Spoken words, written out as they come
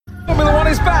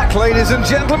is back, ladies and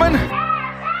gentlemen.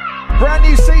 Brand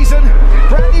new season,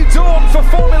 brand new dawn for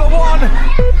Formula One.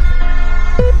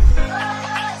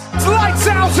 It's lights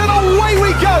out and away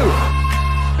we go.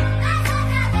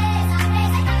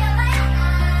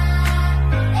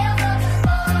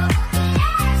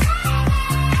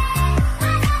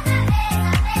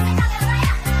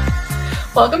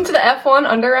 Welcome to the F1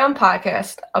 Underground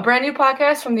Podcast, a brand new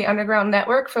podcast from the Underground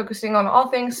Network focusing on all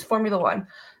things Formula One.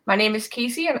 My name is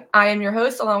Casey, and I am your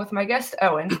host along with my guest,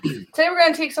 Owen. Today we're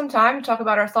going to take some time to talk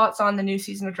about our thoughts on the new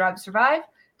season of Drive to Survive,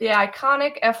 the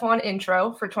iconic F1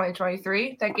 intro for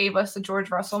 2023 that gave us the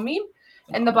George Russell meme,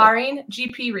 and the Bahrain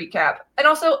GP recap, and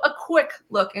also a quick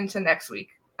look into next week.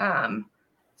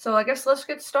 So I guess let's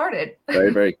get started.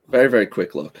 Very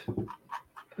quick look.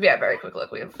 Yeah, very quick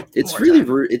look.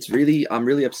 I'm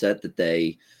really upset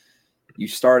that you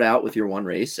start out with your one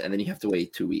race and then you have to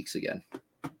wait 2 weeks again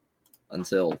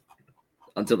until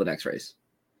the next race.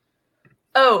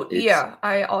 Yeah,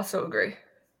 I also agree.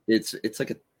 It's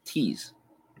like a tease.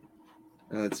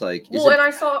 It's like, and I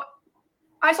saw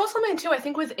something too. I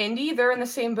think with Indy, they're in the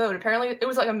same boat. Apparently, it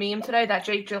was like a meme today, that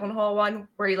Jake Gyllenhaal one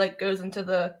where he like goes into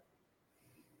the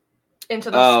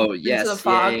fog, yeah.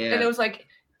 And it was like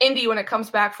Indy when it comes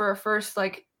back for a first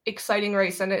like exciting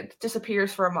race and it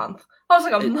disappears for a month. I was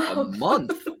like, a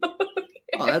month?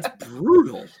 Yeah. Oh, that's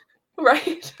brutal.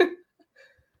 Right?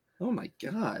 Oh my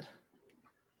god.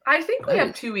 I think we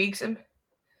have 2 weeks, and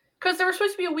because there was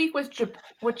supposed to be a week with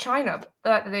China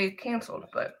that they canceled,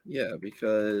 but yeah,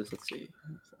 because let's see,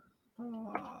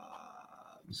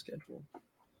 schedule.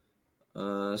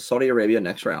 Saudi Arabia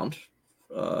next round.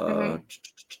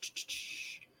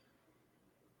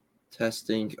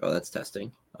 Testing. Oh, that's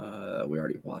testing. We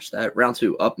already watched that. Round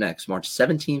 2 up next, March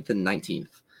 17th and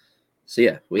 19th. So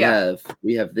yeah, we have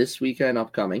this weekend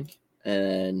upcoming,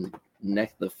 and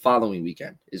the following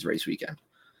weekend is race weekend.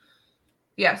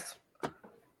 Yes,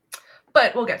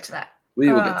 but we'll get to that.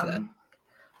 We will get to that.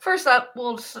 First up,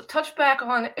 we'll just touch back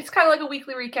on. It's kind of like a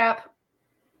weekly recap,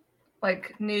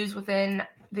 like news within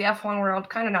the F1 world.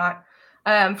 Kind of not.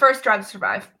 First, Drive to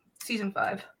Survive, season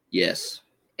 5. Yes,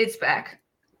 it's back.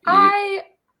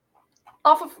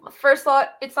 Off of first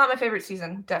thought, it's not my favorite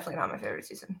season. Definitely not my favorite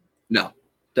season. No,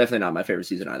 definitely not my favorite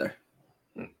season either.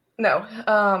 No.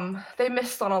 They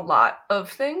missed on a lot of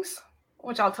things,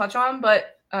 which I'll touch on,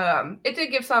 but it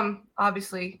did give some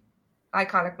obviously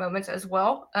iconic moments as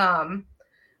well.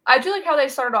 I do like how they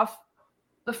started off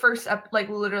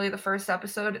literally the first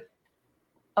episode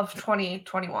of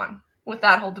 2021 with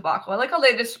that whole debacle. I like how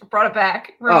they just brought it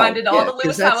back, reminded all the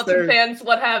Lewis Hamilton fans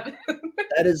what happened.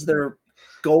 That is their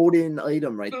golden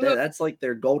item right there. That's like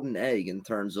their golden egg in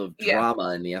terms of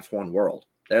drama in the F1 world.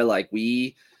 They're like,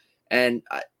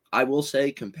 I will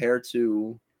say, compared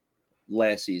to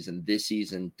last season, this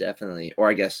season definitely, or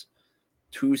I guess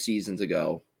 2 seasons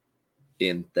ago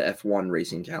in the F1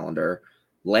 racing calendar,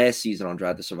 last season on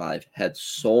Drive to Survive had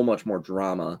so much more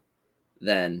drama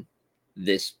than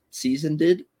this season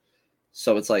did.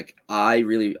 So it's like,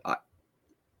 Netflix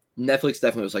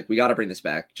definitely was like, we got to bring this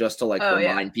back just to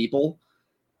remind people.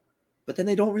 But then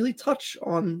they don't really touch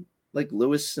on like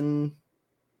Lewis and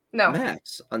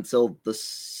Max until the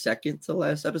second to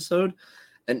last episode.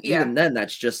 And even then,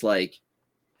 that's just like,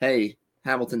 hey,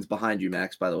 Hamilton's behind you,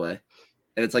 Max, by the way.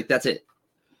 And it's like, that's it.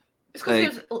 It's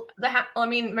because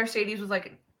Mercedes was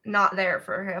like not there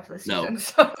for half the season.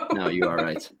 No, you are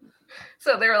right.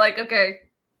 So they were like, okay,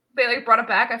 they like brought it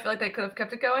back. I feel like they could have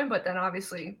kept it going, but then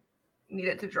obviously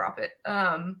needed to drop it.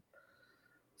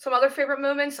 Some other favorite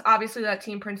moments, obviously that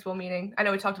team principal meeting. I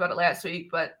know we talked about it last week,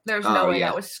 but there's no way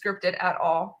that was scripted at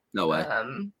all. No way.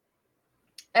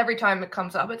 Every time it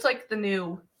comes up, it's like the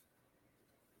new,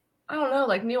 I don't know,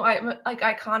 like new, like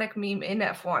iconic meme in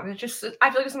F1. It's just,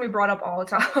 I feel like it's gonna be brought up all the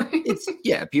time.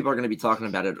 People are gonna be talking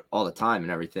about it all the time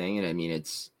and everything. And I mean,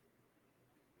 it's,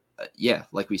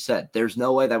 like we said, there's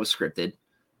no way that was scripted.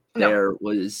 No.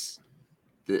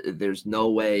 There's no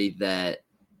way that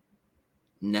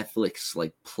Netflix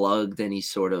like plugged any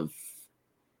sort of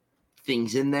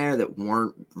things in there that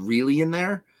weren't really in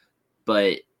there.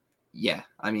 But yeah,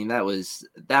 I mean, that was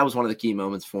one of the key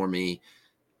moments for me.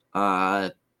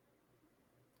 I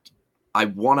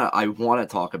wanna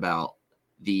talk about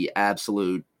the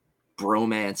absolute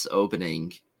bromance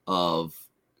opening of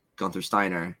Gunther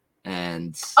Steiner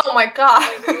and oh my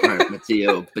god,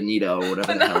 Matteo Benito, or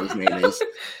whatever the hell his name is.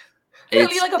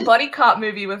 It's like a buddy cop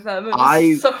movie with them.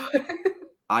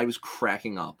 I was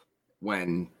cracking up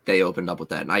when they opened up with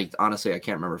that, and I honestly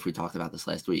can't remember if we talked about this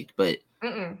last week, but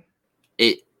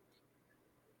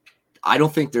I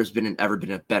don't think there's ever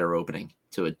been a better opening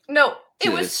to it. No, it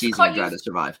was season of Drive to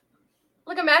Survive.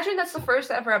 Like, imagine that's the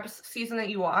first ever season that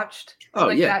you watched. Oh,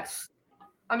 like, yeah.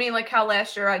 Like how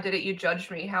last year I did it, you judged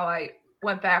me, how I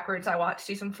went backwards. I watched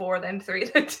season 4, then 3,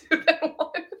 then 2, then 1.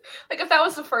 Like, if that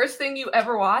was the first thing you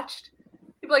ever watched,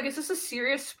 you'd be like, is this a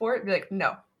serious sport? You'd be like,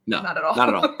 no, not at all. Not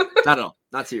at all. Not at all.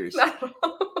 Not serious. Not at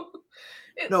all.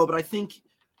 No, but I think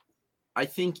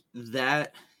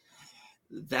that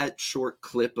short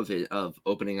clip of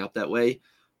opening up that way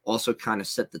also kind of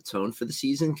set the tone for the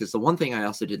season, because the one thing I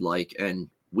also did like, and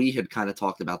we had kind of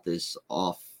talked about this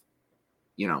off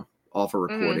a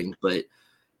recording, but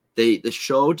the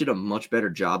show did a much better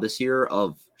job this year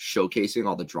of showcasing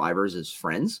all the drivers as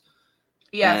friends.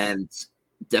 Yes. And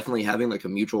definitely having like a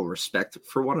mutual respect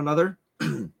for one another.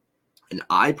 And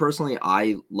I personally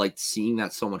liked seeing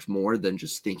that so much more than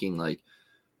just thinking like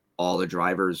all the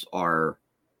drivers are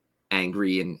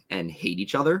angry and hate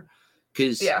each other.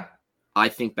 Because I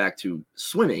think back to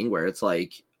swimming, where it's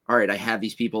like, all right, I have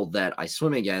these people that I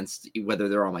swim against, whether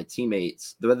they're my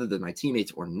teammates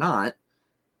or not.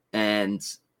 And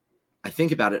I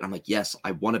think about it, and I'm like, yes,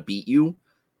 I want to beat you,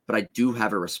 but I do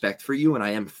have a respect for you, and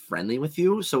I am friendly with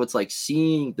you. So it's like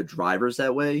seeing the drivers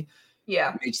that way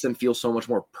makes them feel so much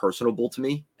more personable to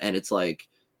me. And it's like,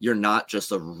 you're not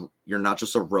just a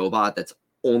robot that's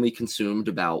only consumed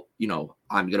about,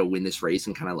 I'm going to win this race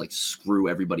and kind of like screw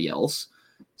everybody else.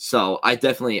 So I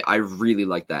really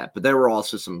like that. But there were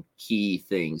also some key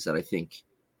things that I think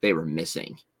they were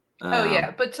missing.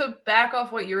 But to back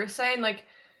off what you were saying, like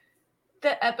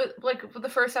the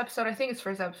first episode, I think it's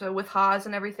first episode with Haas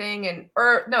and everything,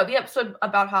 the episode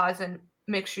about Haas and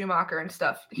Mick Schumacher and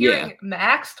stuff. Hearing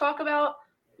Max talk about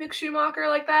Mick Schumacher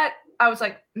like that, I was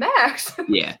like, Max, kind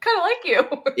of like you.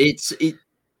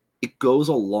 It goes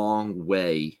a long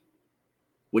way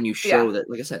when you show that,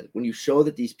 like I said, when you show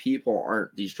that these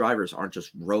drivers aren't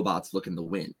just robots looking to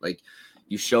win. Like,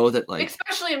 you show that, like,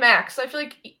 especially Max. I feel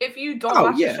like if you don't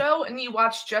watch the show and you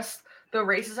watch just the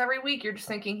races every week, you're just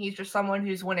thinking he's just someone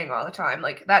who's winning all the time.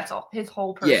 Like, that's all his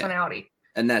whole personality.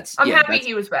 And I'm happy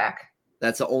he was back.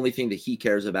 That's the only thing that he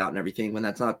cares about and everything, when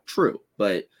that's not true.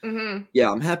 But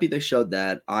I'm happy they showed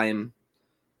that. I'm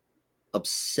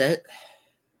upset.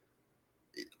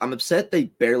 I'm upset they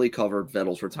barely covered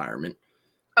Vettel's retirement.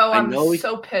 Oh, I'm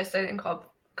so pissed they didn't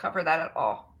cover that at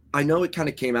all. I know it kind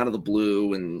of came out of the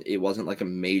blue, and it wasn't like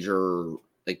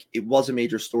it was a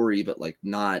major story, but like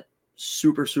not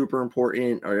super, super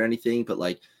important or anything. But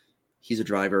like, he's a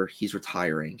driver, he's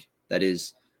retiring. That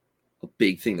is a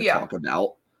big thing to talk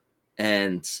about.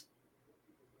 And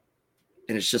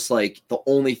it's just like the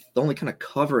only kind of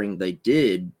covering they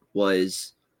did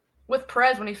was with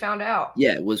Perez when he found out.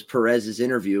 Yeah, it was Perez's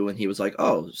interview, and he was like,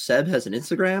 "Oh, Seb has an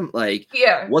Instagram? Like,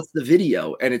 what's the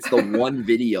video?" And it's the one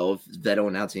video of Vettel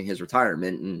announcing his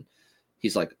retirement, and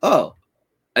he's like, "Oh."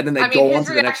 And then his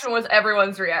reaction was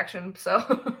everyone's reaction,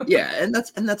 so yeah, and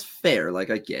that's fair. Like,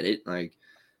 I get it. Like,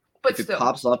 but if it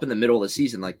pops up in the middle of the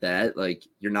season like that, like,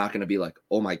 you're not going to be like,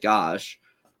 "Oh my gosh."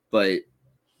 But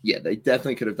yeah, they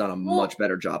definitely could have done a much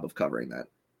better job of covering that.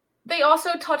 They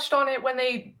also touched on it when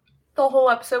the whole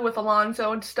episode with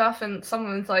Alonso and stuff, and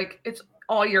someone's like, "It's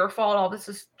all your fault. All this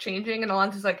is changing," and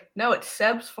Alonso's like, "No, it's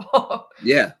Seb's fault."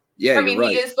 Yeah. I mean,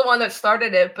 he is the one that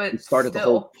started it, but he started the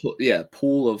whole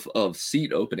pool of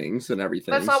seat openings and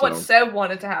everything. That's not what Seb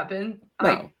wanted to happen. No.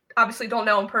 I obviously don't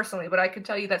know him personally, but I can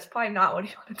tell you that's probably not what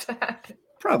he wanted to happen.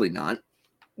 Probably not.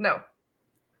 No.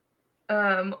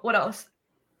 What else?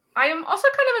 I am also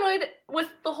kind of annoyed with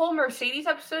the whole Mercedes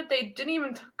episode. They didn't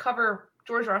even cover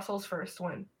George Russell's first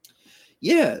win.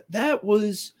 Yeah, that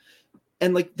was,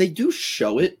 and like, they do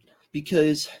show it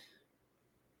because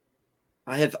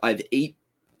I have 8.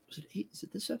 Was it 8? Is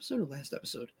it this episode or last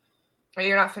episode? Oh,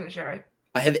 you're not finished yet, right?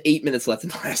 I have 8 minutes left in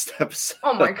the last episode.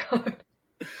 Oh my god!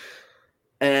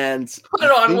 And put it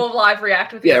on. We'll live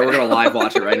react with you. Yeah, we're gonna live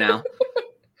watch it right now.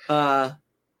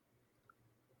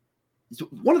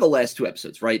 One of the last 2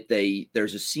 episodes, right?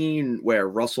 There's a scene where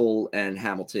Russell and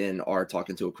Hamilton are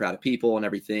talking to a crowd of people and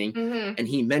everything, and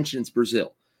he mentions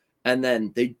Brazil, and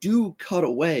then they do cut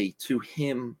away to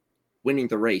him winning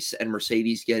the race and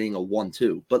Mercedes getting a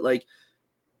 1-2. But like,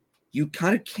 you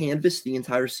kind of canvas the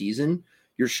entire season.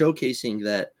 You're showcasing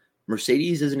that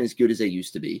Mercedes isn't as good as they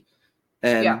used to be,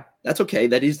 and that's okay.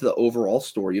 That is the overall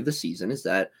story of the season. Is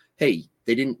that, hey,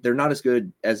 they're not as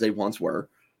good as they once were.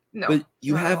 No, but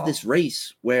you have this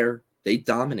race where they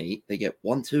dominate, they get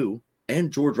 1-2, and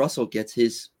George Russell gets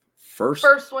his first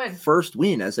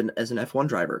win as an F1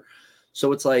 driver.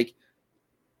 So it's like,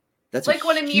 that's like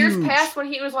when in years past when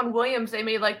he was on Williams, they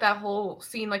made like that whole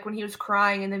scene like when he was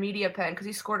crying in the media pen because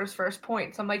he scored his first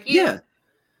points. I'm like,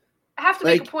 have to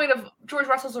make a point of George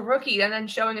Russell's a rookie and then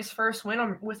showing his first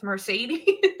win with Mercedes.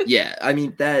 Yeah, I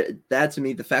mean that to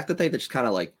me, the fact that they just kind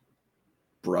of like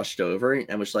brushed over it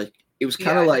and was like, it was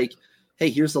kind of like, hey,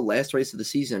 here's the last race of the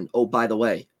season. Oh, by the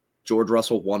way, George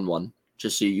Russell won one.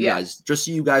 Just so you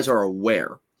guys are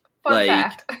aware. Fun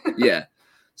fact. Yeah.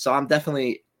 So I'm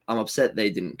upset they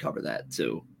didn't cover that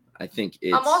too. I think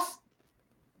it's.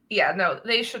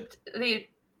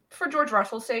 For George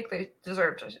Russell's sake, he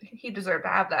deserved to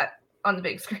have that on the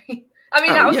big screen. I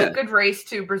mean, that was a good race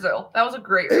to Brazil. That was a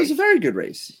great race. It was a very good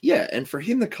race. Yeah. And for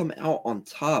him to come out on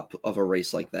top of a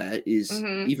race like that is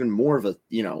even more of a,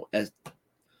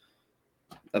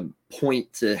 a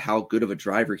point to how good of a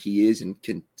driver he is and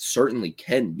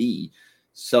can be.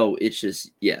 So it's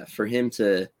just, for him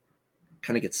to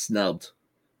kind of get snubbed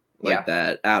like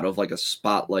that out of like a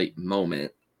spotlight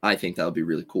moment, I think that would be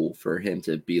really cool for him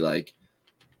to be like,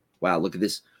 wow, look at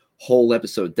this whole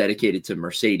episode dedicated to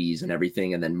Mercedes and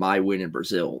everything, and then my win in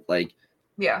Brazil. Like,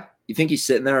 you think he's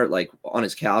sitting there like on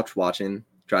his couch watching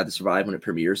Drive to Survive when it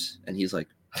premieres, and he's like,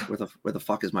 where the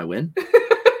fuck is my win?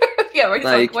 Where he's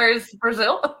like, where's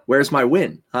Brazil? Where's my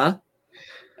win, huh?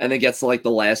 And then gets to like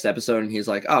the last episode, and he's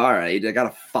like, oh, all right, I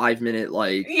got a 5-minute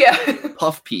like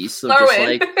puff piece of just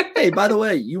like, hey, by the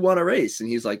way, you won a race, and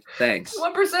he's like, thanks.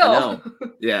 Won Brazil. I know.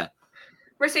 Yeah.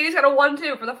 Mercedes got a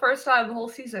 1-2 for the first time the whole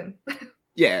season.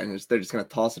 Yeah, and they're just gonna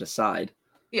toss it aside.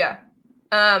 Yeah.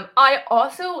 I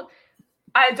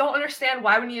don't understand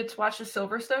why we needed to watch the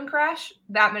Silverstone crash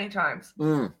that many times.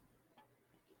 And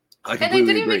they didn't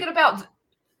even make it about.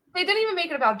 They didn't even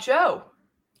make it about Joe.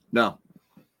 No.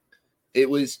 It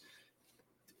was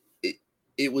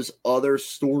other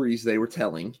stories they were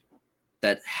telling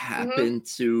that happened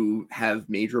to have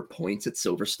major points at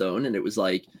Silverstone, and it was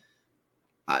like,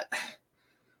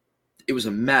 it was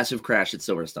a massive crash at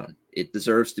Silverstone. It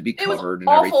deserves to be covered and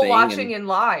everything. It was awful watching in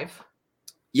live.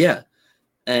 Yeah,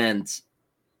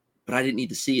 but I didn't need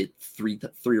to see it three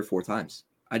or four times.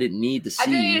 I didn't need to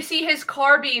see his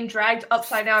car being dragged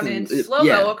upside down in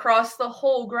slow-mo across the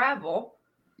whole gravel.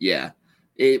 Yeah,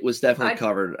 it was definitely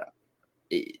covered.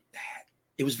 It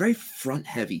was very front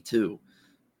heavy too.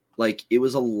 Like, it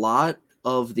was a lot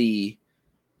of the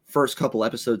first couple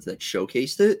episodes that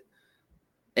showcased it.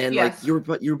 And like you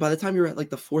were by the time you were at like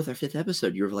the 4th or 5th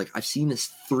episode, you were like, I've seen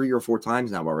this 3 or 4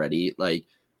 times now already. Like,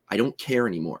 I don't care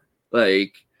anymore.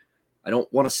 Like, I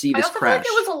don't want to see this crash. I also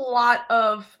feel like it was a lot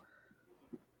of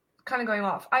kind of going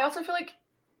off. I also feel like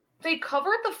they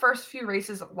covered the first few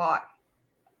races a lot.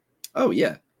 Oh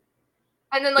yeah.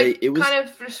 And then kind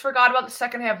of just forgot about the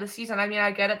second half of the season. I mean,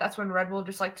 I get it. That's when Red Bull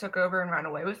just like took over and ran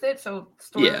away with it. So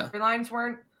storylines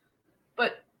weren't.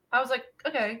 But I was like,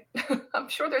 okay, I'm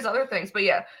sure there's other things. But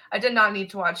yeah, I did not need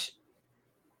to watch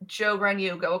Joe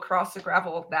Grenier go across the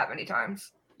gravel that many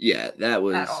times. Yeah, that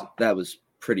was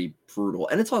pretty brutal.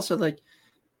 And it's also like,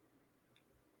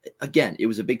 again, it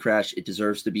was a big crash. It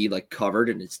deserves to be like covered,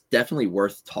 and it's definitely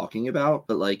worth talking about.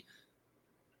 But like,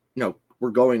 we're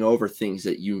going over things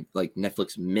that you like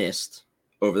Netflix missed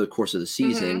over the course of the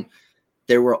season.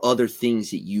 There were other things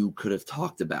that you could have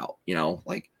talked about,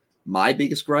 like my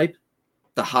biggest gripe,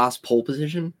 the Haas pole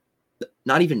position,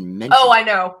 not even mentioned. Oh, I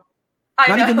know.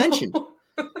 Not even mentioned.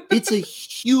 It's a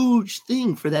huge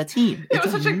thing for that team. It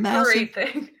was such a great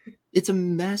thing. It's a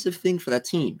massive thing for that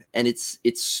team. And it's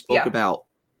spoke about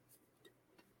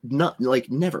not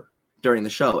like never during the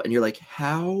show. And you're like,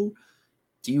 how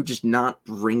do you just not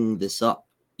bring this up?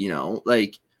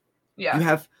 Like, you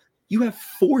have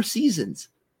 4 seasons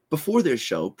before this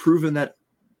show proving that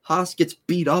Haas gets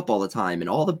beat up all the time and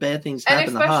all the bad things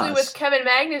happen to Haas. And especially with Kevin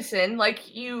Magnussen, like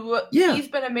he's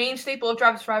been a main staple of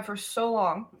Drive to Survive for so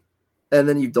long. And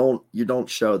then you don't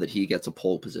show that he gets a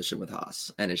pole position with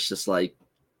Haas. And it's just like,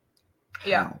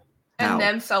 how? And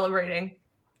them celebrating.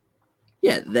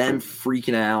 Yeah, them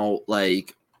freaking out,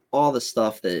 like all the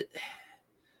stuff that,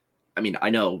 I mean, I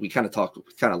know we kind of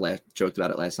joked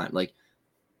about it last time. Like,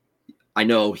 I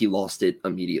know he lost it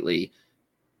immediately,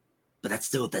 but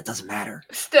that doesn't matter.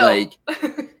 Still, like,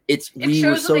 we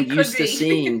were so used to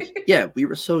seeing, we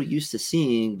were so used to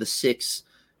seeing the 6,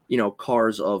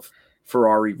 cars of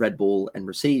Ferrari, Red Bull, and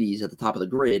Mercedes at the top of the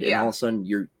grid, and all of a sudden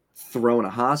you're throwing a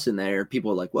Haas in there.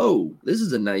 People are like, "Whoa, this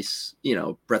is a nice,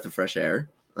 breath of fresh air."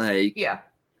 Like,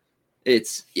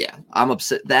 I'm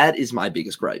upset. That is my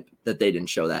biggest gripe, that they didn't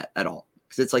show that at all,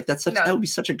 because it's like that would be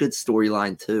such a good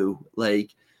storyline too.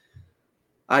 Like,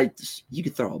 you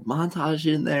could throw a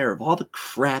montage in there of all the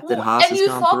crap that Haas has gone through.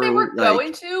 And you thought they were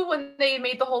going to when they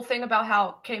made the whole thing about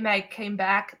how K-Mag came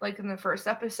back, like in the first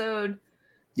episode.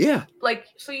 Yeah. Like,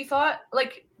 so you thought,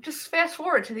 like, just fast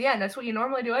forward to the end. That's what you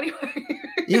normally do anyway.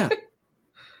 Yeah.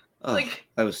 Oh,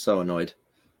 I was so annoyed.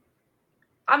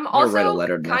 I'm also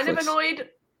kind of annoyed.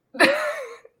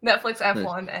 Netflix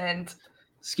F1 and...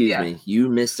 Excuse me. You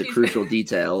missed a crucial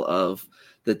detail of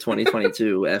the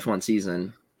 2022 F1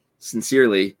 season.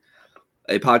 Sincerely,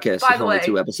 a podcast is only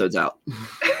 2 episodes out.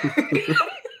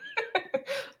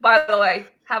 By the way,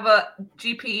 have a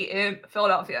GP in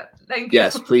Philadelphia. Thank you.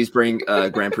 Yes, please bring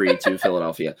Grand Prix to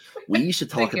Philadelphia. We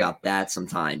should talk about that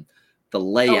sometime. The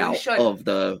layout of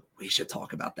the... We should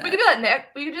talk about that. We could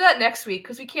do that next week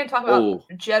because we can't talk about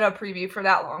Jeddah preview for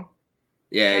that long.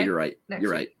 Yeah, okay? You're right.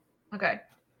 You're right. Okay.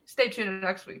 Stay tuned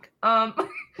next week. I'm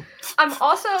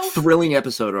also... Thrilling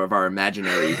episode of our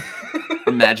imaginary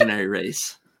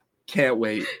race. Can't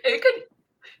wait.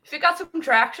 If it got some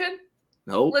traction...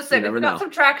 Nope. Listen, if you got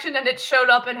some traction and it showed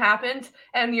up and happened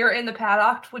and you're in the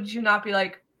paddock, would you not be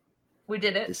like, we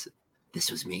did it?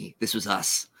 This was me. This was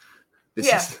us.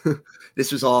 This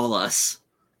was all us.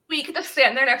 We could just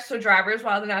stand there next to drivers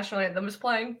while the national anthem is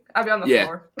playing. I'd be on the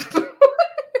floor.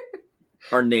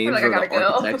 Our names are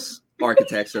the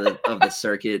architects of the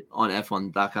circuit on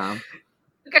F1.com.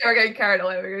 Okay, we're getting carried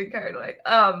away.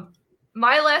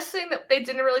 My last thing that they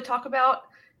didn't really talk about,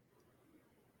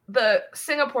 the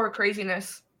Singapore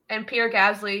craziness and Pierre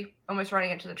Gasly almost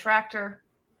running into the tractor.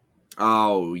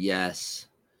 Oh, yes.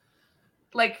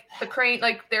 Like the crane,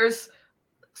 like there's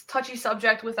touchy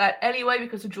subject with that anyway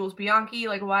because of Jules Bianchi.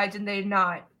 Like, why didn't they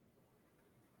not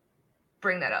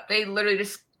bring that up? They literally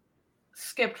just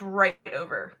skipped right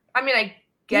over. I mean, I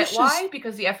get why,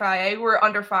 because the FIA were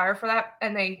under fire for that,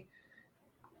 and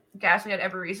Gasly had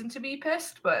every reason to be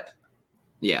pissed, but...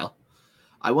 Yeah.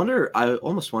 I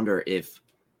almost wonder if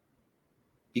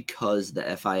because the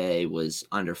FIA was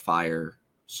under fire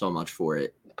so much for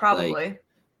it. Probably. Like,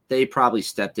 they probably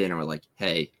stepped in and were like,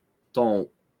 hey, don't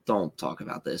talk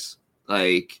about this.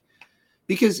 Like,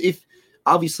 because if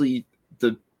obviously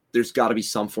there's got to be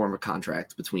some form of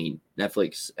contract between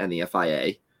Netflix and the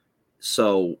FIA.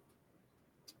 So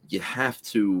you have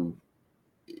to,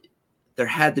 there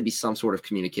had to be some sort of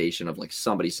communication of like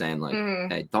somebody saying like,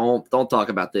 hey, don't talk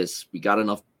about this. We got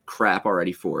enough crap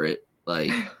already for it.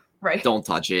 Like, right. Don't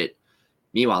touch it.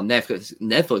 Meanwhile,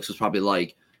 Netflix was probably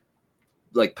like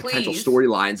potential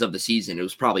storylines of the season. It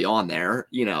was probably on there,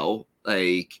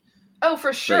 like. Oh,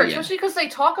 for sure. Especially because they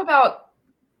talk about,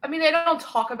 I mean, they don't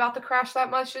talk about the crash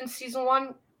that much in season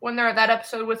 1 when they're at that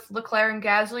episode with Leclerc and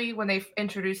Gasly when they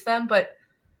introduced them. But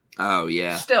oh,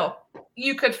 yeah. Still,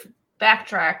 you could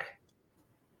backtrack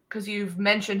because you've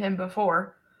mentioned him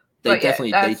before. They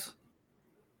definitely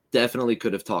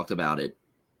could have talked about it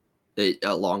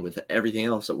along with everything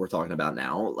else that we're talking about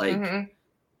now. Like,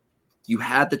 you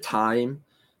had the time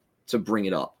to bring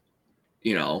it up,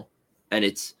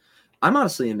 and I'm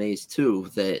honestly amazed too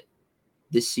that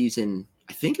this season,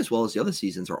 I think as well as the other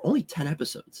seasons, are only 10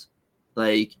 episodes.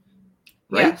 Like,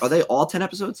 right? Yes. Are they all 10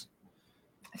 episodes?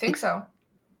 I think so.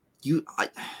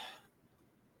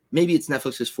 Maybe it's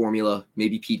Netflix's formula.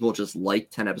 Maybe people just like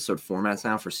 10 episode formats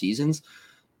now for seasons.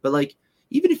 But like,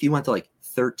 even if you went to like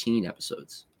 13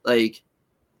 episodes, like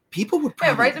people would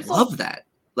probably love that.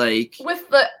 Like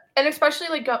and especially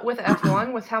like with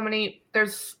F1, with how many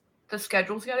the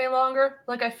schedule's getting longer.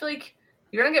 Like, I feel like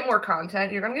you're going to get more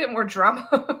content. You're going to get more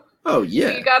drama. Oh,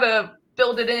 yeah. So you got to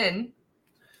build it in.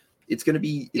 It's going to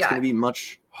be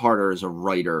much harder as a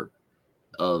writer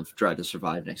of Drive to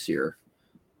Survive next year,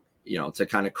 to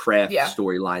kind of craft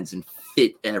storylines and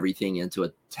fit everything into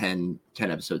a 10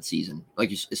 episode season.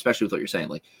 Like, especially with what you're saying,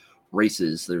 like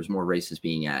races, there's more races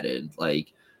being added.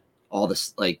 Like all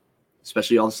this, like,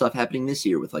 especially all the stuff happening this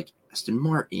year with like Aston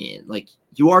Martin. Like,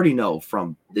 you already know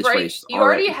from this race. You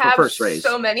already have first race,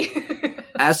 so many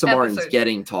Aston Martin's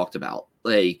getting talked about.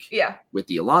 Like, yeah, with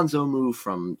the Alonso move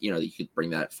from, you could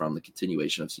bring that from the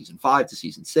continuation of season 5 to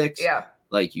season 6. Yeah.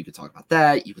 Like, you could talk about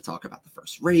that. You could talk about the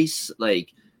first race.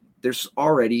 Like, there's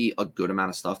already a good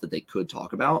amount of stuff that they could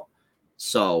talk about.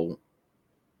 So,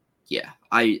 yeah,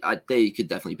 they could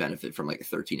definitely benefit from like a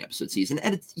 13 episode season,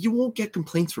 and you won't get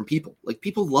complaints from people. Like,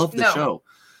 people love the show.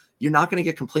 You're not going to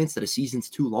get complaints that a season's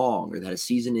too long or that a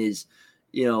season is,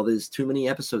 there's too many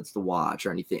episodes to watch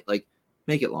or anything. Like,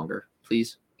 make it longer,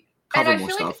 please. Cover more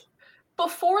stuff. Like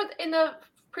before, in the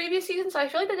previous seasons, I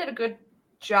feel like they did a good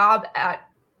job at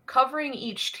covering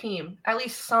each team, at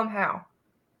least somehow.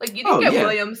 Like, you didn't get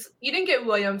Williams. You didn't get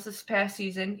Williams this past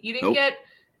season. You didn't get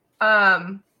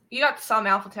you got some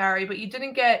AlphaTauri, but you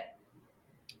didn't get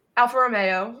Alfa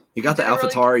Romeo. You got the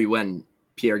AlphaTauri when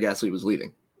Pierre Gasly was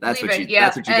leaving. That's what you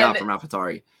got from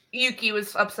AlphaTauri. Yuki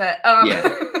was upset.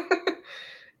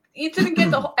 You didn't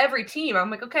get every team. I'm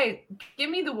like, okay, give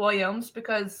me the Williams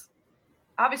because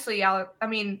obviously, you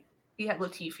had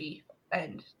Latifi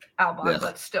and Albon,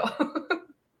 but still.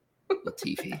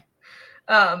 Latifi.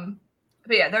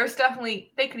 But yeah, there's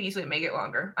definitely, they could easily make it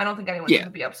longer. I don't think anyone's going to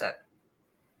be upset.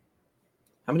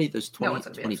 How many? There's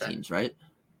 20 teams, right?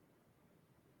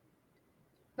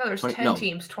 No, there's 10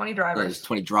 teams, 20 drivers. No, there's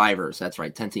 20 drivers. That's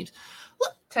right, 10 teams.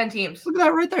 Look, 10 teams. Look at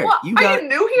that right there. Well, are you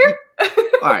new here?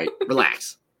 All right,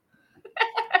 relax.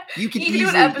 You could do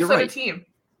an episode a team.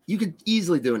 You could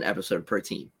easily do an episode per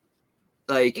team.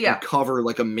 And cover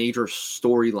like a major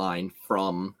storyline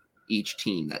from each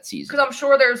team that season. Because I'm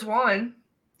sure there's one.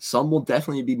 Some will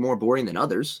definitely be more boring than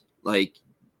others. Like,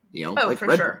 like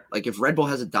Red Bull. Like if Red Bull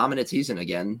has a dominant season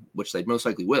again, which they most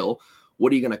likely will,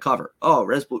 what are you going to cover? Oh,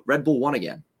 Red Bull won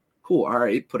again. Cool. All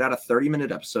right. Put out a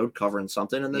 30-minute episode covering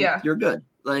something, and then you're good.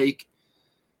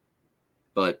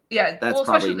 But that's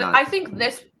probably not. I think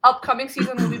this upcoming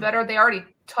season will be better. They already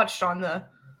touched on the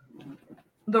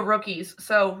rookies,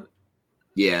 so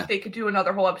they could do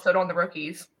another whole episode on the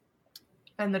rookies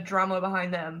and the drama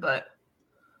behind them. But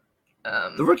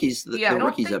the rookies, the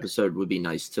rookies episode would be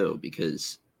nice too,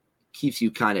 because it keeps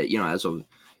you kind of,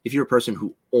 if you're a person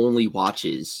who only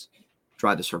watches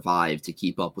Drive to Survive to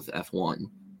keep up with F1,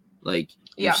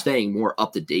 you're staying more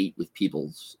up to date with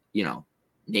people's,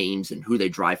 names and who they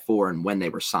drive for and when they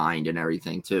were signed and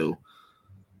everything too.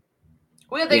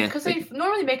 Well, because they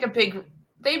normally make a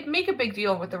big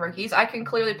deal with the rookies. I can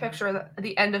clearly picture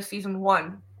the end of season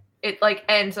 1. It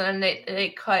ends and then they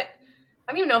cut.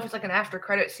 I don't even know if it's an after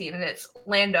credit scene, and it's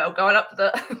Lando going up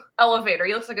the elevator.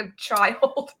 He looks like a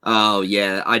child. Oh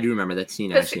yeah, I do remember that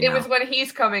scene. Actually, it was when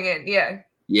he's coming in. Yeah.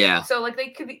 Yeah. So they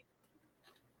could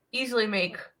easily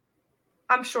make.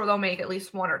 I'm sure they'll make at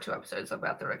least 1 or 2 episodes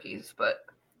about the rookies, but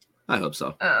I hope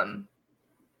so.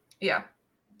 Yeah.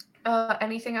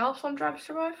 Anything else on Drive to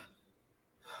Survive?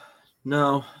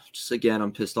 No, just again,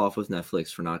 I'm pissed off with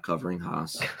Netflix for not covering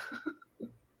Haas.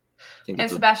 And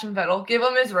Sebastian Vettel, give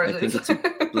him his roses.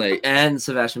 And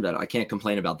Sebastian Vettel, I can't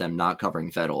complain about them not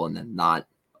covering Vettel and then not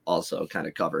also kind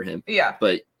of cover him. Yeah.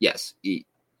 But yes,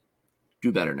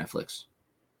 do better, Netflix.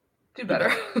 Do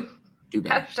better. Do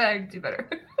better. Hashtag do better.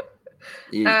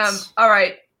 All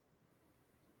right.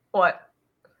 What?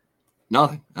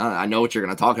 Nothing. I know what you're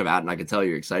going to talk about, and I can tell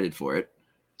you're excited for it.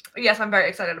 Yes, I'm very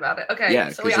excited about it. Okay. Yeah,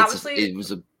 so it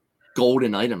was a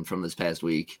golden item from this past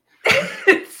week.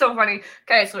 It's so funny.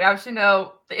 Okay, so we obviously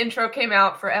know the intro came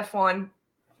out for F1.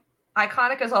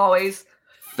 Iconic as always.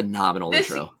 Phenomenal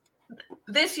intro.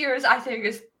 This year's, I think,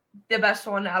 is the best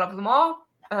one out of them all.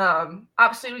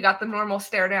 Obviously, we got the normal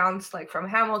stare downs from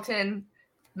Hamilton,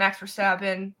 Max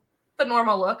Verstappen, the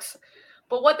normal looks.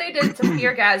 But what they did to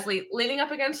Pierre Gasly leaning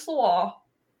up against the wall.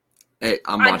 Hey,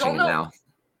 I'm watching it now.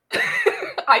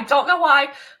 I don't know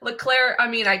why Leclerc. I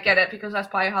mean, I get it because that's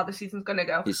probably how the season's going to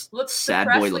go. Looks sad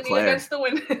boy Leclerc against the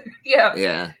wind. Yeah.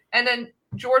 Yeah. And then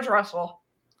George Russell.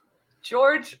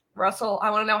 I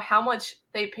want to know how much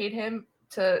they paid him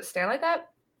to stand like that.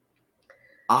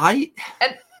 And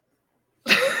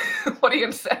what are you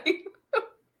going to say?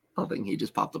 Nothing. He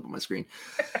just popped up on my screen.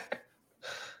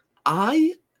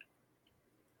 I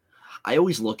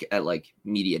always look at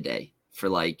media day for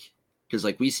because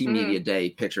we see media day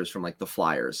pictures from the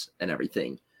flyers and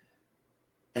everything.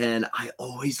 And I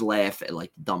always laugh at the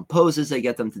dumb poses they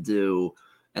get them to do.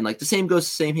 And the same goes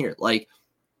the same here.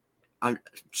 I'm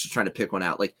just trying to pick one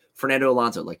out. Fernando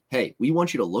Alonso, hey, we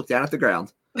want you to look down at the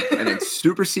ground and then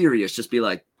super serious, just be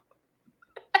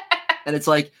and it's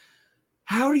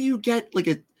how do you get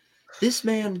this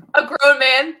man, a grown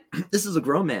man? This is a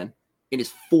grown man in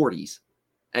his 40s.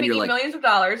 And making you're millions of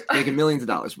dollars. Making millions of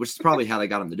dollars, which is probably how they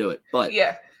got him to do it. But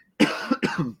yeah.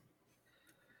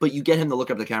 But you get him to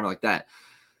look up the camera like that.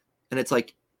 And it's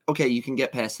okay, you can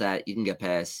get past that. You can get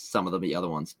past some of the other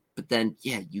ones. But then,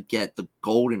 you get the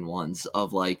golden ones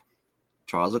of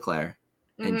Charles Leclerc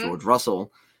and George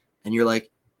Russell. And you're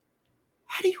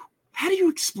how do you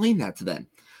explain that to them?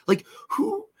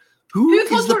 Who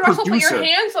is the Russell producer? Put your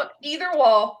hands on either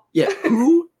wall. Yeah,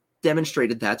 who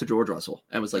demonstrated that to George Russell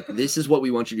and was this is what we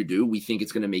want you to do. We think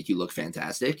it's going to make you look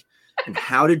fantastic. And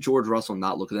how did George Russell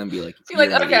not look at them and be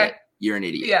okay, you're an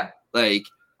idiot. Yeah.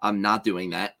 I'm not doing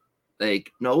that.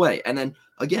 No way. And then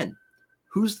again,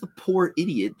 who's the poor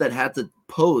idiot that had to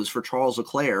pose for Charles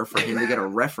Leclerc for him to get a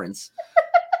reference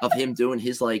of him doing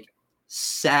his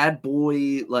sad boy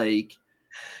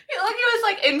He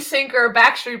was in Sync or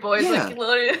Backstreet Boys,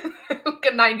 literally a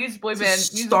 90s boy band.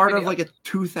 Start of a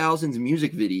 2000s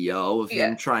music video of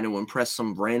him trying to impress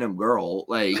some random girl.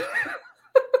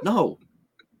 No,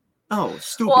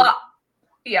 stupid. Well,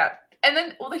 yeah. And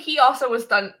then he also was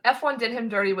done. F1 did him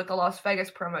dirty with the Las Vegas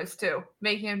promos too,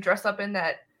 making him dress up in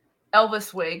that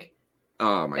Elvis wig.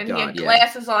 Oh my and God! he had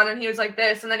glasses on, and he was like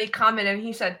this, and then he commented, and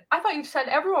he said, "I thought you said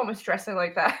everyone was dressing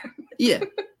like that." Yeah.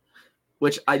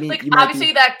 Which, I mean, like,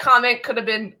 obviously that comment could have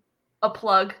been a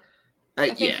plug.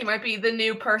 I think he might be the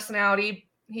new personality.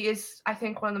 He is, I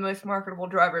think, one of the most marketable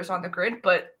drivers on the grid.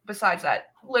 But besides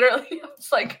that, literally,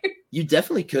 it's like you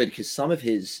definitely could,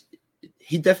 because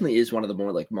he definitely is one of the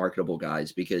more like marketable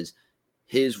guys, because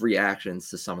his reactions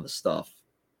to some of the stuff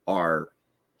are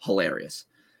hilarious.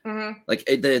 Mm-hmm. Like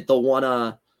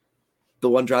the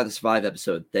one Drive to Survive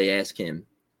episode, they ask him,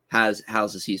 how's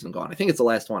the season gone? I think it's the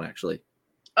last one, actually.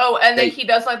 Oh, and then he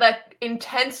does like that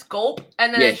intense gulp,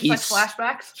 and then it's like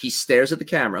flashbacks. He stares at the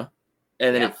camera,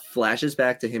 and then it flashes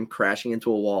back to him crashing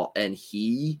into a wall, and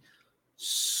he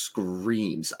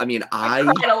screams. I mean, I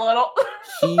cried a little.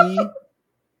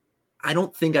 I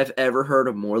don't think I've ever heard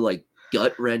a more like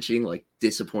gut-wrenching, like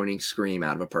disappointing scream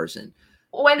out of a person.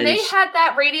 When they had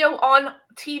that radio on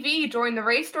TV during the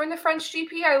race, during the French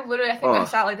GP, I think I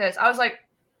sat like this. I was like,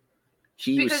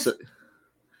 he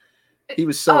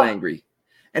was so angry.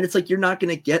 And it's like, you're not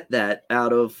going to get that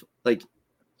out of like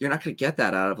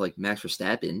Max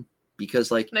Verstappen, because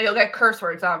like, no, you'll get curse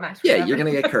words out of Max Verstappen. Yeah, you're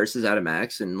going to get curses out of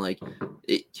Max, and like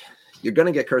you're going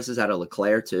to get curses out of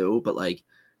Leclerc too, but like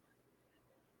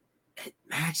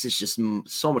Max is just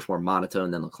so much more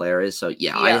monotone than Leclerc is. So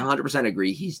yeah, I 100%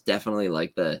 agree. He's definitely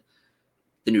like the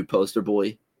new poster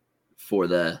boy for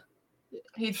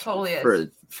he totally is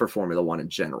for Formula One in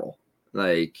general.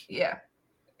 Like, yeah,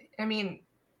 I mean,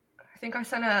 I think I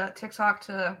sent a TikTok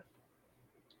to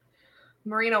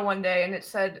Marina one day, and it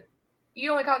said,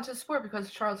 "You only got into the sport because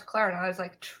of Charles Leclerc." And I was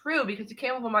like, "True," because he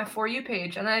came up on my For You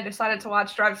page, and then I decided to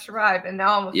watch Drive to Survive, and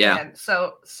now I'm a fan.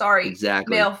 So sorry,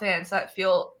 male fans that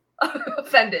feel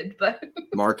offended, but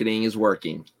marketing is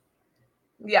working.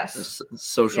 Yes, the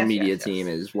social media team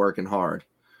is working hard.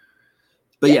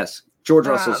 But yes, George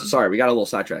Russell. Sorry, we got a little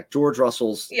sidetracked. George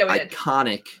Russell's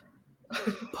iconic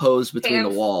pose between the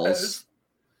walls. Pose.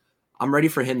 I'm ready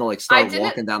for him to like start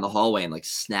walking down the hallway and like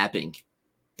snapping,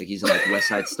 like he's in like West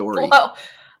Side Story. Well,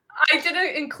 I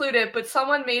didn't include it, but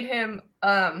someone made him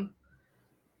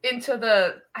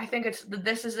into I think it's the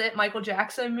This Is It Michael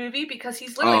Jackson movie, because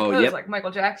he's literally posed like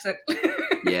Michael Jackson.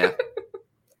 Yeah.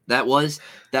 That was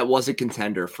a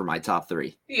contender for my top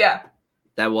 3. Yeah.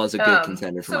 That was a good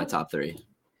contender for my top 3.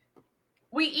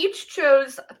 We each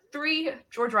chose 3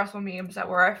 George Russell memes that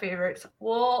were our favorites.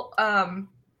 We'll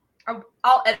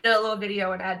I'll edit a little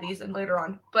video and add these in later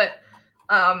on. But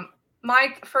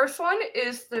my first one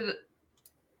is the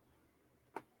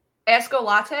Asco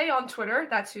Latte on Twitter.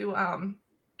 That's who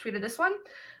tweeted this one.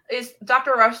 Is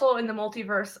Dr. Russell in the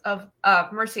multiverse of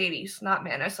Mercedes, not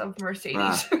Manus, of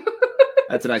Mercedes.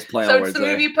 That's a nice play on words. So it's the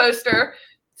movie poster.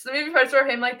 It's the movie poster of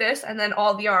him like this, and then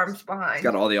all the arms behind. He's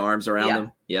got all the arms around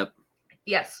him. Yep.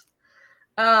 Yes.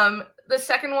 The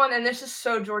second one, and this is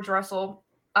so George Russell,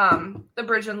 the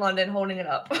bridge in London holding it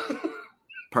up.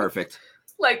 Perfect.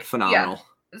 Like phenomenal.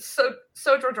 Yeah.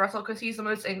 So George Russell, because he's the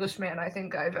most English man I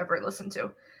think I've ever listened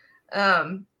to.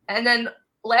 And then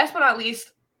last but not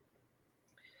least,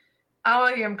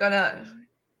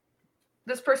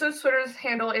 this person's Twitter's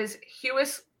handle is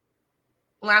Hewis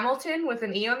Lamilton with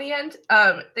an E on the end.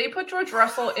 They put George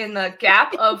Russell in the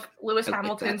gap of Lewis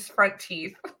Hamilton's front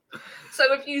teeth.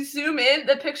 So if you zoom in,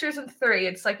 the picture's in 3.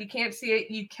 It's like you can't see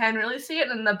it. You can really see it.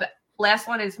 And the last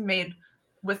one is made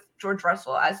with George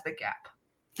Russell as the gap.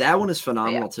 That one is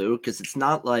phenomenal too, because it's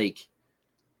not like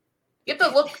you have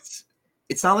to look.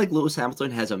 It's not like Lewis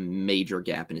Hamilton has a major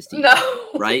gap in his teeth. No.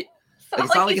 Right?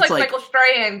 It's not like it's like Michael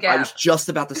Strahan gap. I was just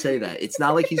about to say that. It's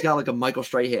not like he's got like a Michael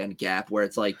Strahan gap where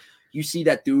it's like you see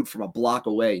that dude from a block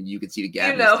away and you can see the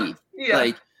gap in his teeth. Yeah.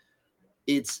 Like,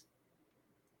 it's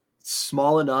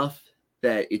small enough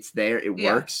that it's there. It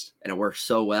works, and it works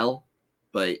so well.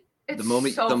 But the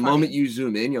moment you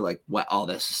zoom in, you're like, wow, oh,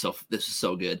 this is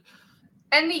so good.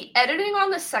 And the editing on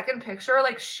the second picture,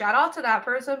 like, shout out to that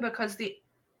person, because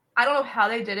I don't know how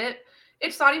they did it.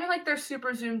 It's not even like they're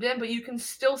super zoomed in, but you can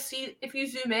still see, if you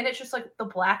zoom in, it's just like a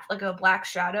black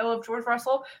shadow of George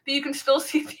Russell, but you can still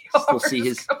see the arms. Still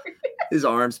see his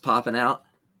arms popping out.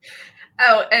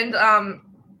 Oh, and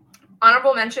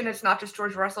honorable mention, it's not just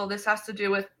George Russell. This has to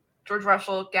do with George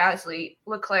Russell, Gasly,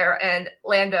 Leclerc, and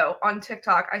Lando on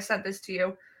TikTok. I sent this to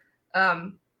you.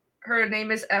 Her name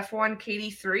is F1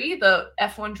 Katie 3, the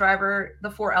F1 driver,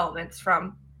 the 4 elements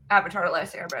from Avatar: The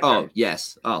Last Airbender. Oh,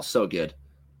 yes. Oh, so good.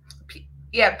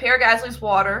 Pierre Gasly's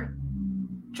water.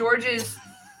 George is...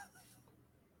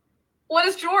 What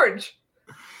is George?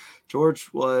 George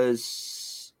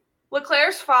was...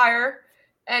 Leclerc's fire.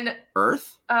 And...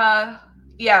 Earth?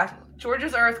 Yeah. George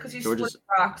is earth because he's split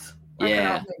rocks.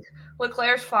 Yeah.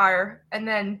 Leclerc's fire, and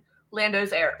then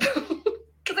Lando's air.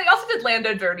 Because they also did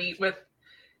Lando dirty with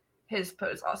his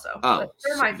pose also. Oh, but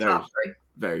they're my top 3.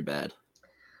 Very bad.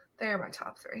 They're my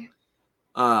top 3.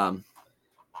 All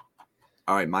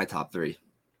right, my top 3.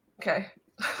 Okay.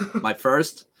 My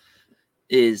first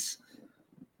is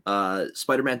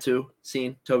Spider-Man 2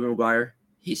 scene, Tobey Maguire.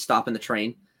 He's stopping the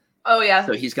train. Oh, yeah.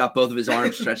 So he's got both of his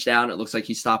arms stretched down. It looks like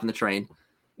he's stopping the train.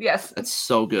 Yes. That's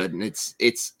so good. And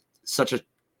it's such a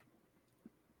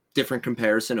different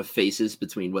comparison of faces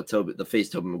between what the face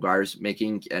Tobey Maguire's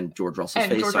making and George Russell's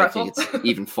face. George so Russell. I think it's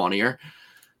even funnier.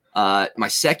 My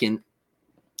second,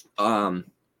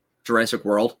 Jurassic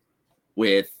World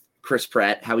with Chris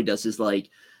Pratt, how he does his like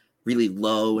really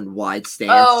low and wide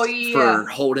stance for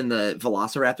holding the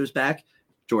Velociraptors back.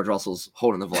 George Russell's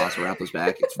holding the Velociraptors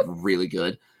back. It's really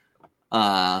good.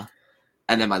 And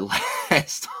then my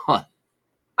last one.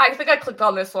 I think I clicked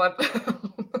on this one.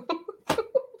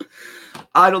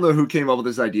 I don't know who came up with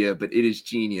this idea, but it is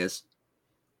genius.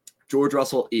 George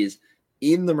Russell is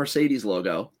in the Mercedes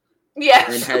logo.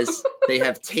 Yes. And they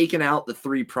have taken out the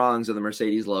 3 prongs of the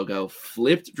Mercedes logo,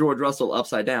 flipped George Russell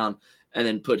upside down, and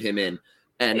then put him in.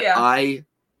 And I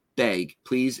beg,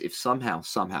 please, if somehow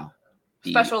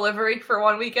special livery for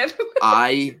one weekend.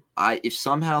 If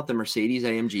somehow the Mercedes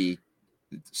AMG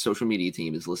social media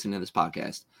team is listening to this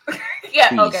podcast,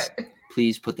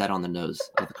 please put that on the nose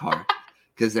of the car.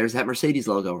 Because there's that Mercedes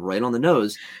logo right on the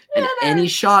nose. And any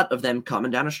shot of them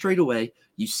coming down a straightaway,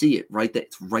 you see it right there.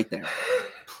 It's right there.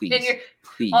 Please.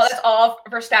 Please. Oh, that's all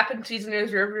Verstappen season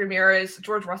is rearview mirror is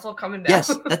George Russell coming down.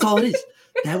 Yes, that's all it is.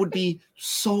 That would be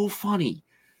so funny.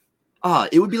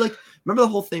 It would be like, remember the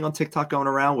whole thing on TikTok going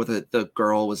around with the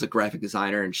girl was a graphic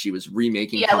designer and she was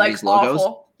remaking companies' logos?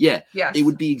 Awful. Yeah. Yes. It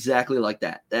would be exactly like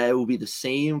that. That would be the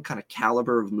same kind of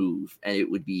caliber of move, and it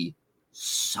would be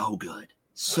so good.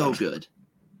 So good.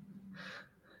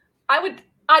 I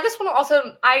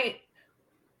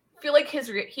feel like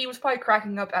he was probably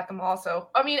cracking up at them also.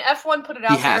 I mean, F1 put it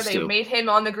out there. They made him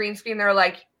on the green screen. They're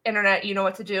like, internet, you know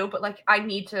what to do. But like, I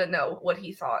need to know what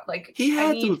he thought. Like, he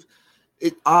had to.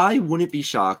 I wouldn't be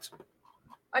shocked.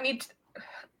 I'm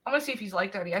gonna see if he's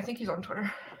liked any. I think he's on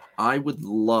Twitter. I would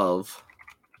love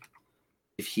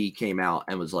if he came out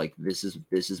and was like, "This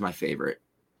is my favorite."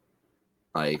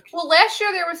 Like, well, last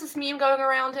year there was this meme going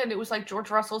around, and it was like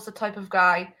George Russell's the type of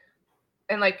guy,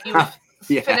 and like you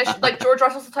finished like George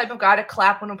Russell's the type of guy to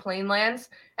clap when a plane lands,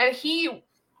 and he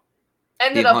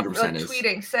ended up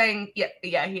tweeting saying,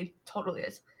 "Yeah, he totally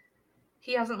is."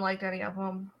 He hasn't liked any of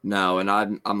them. No, and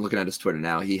I'm looking at his Twitter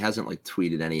now. He hasn't like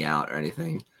tweeted any out or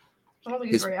anything. I don't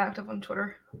think he's very active on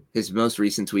Twitter. His most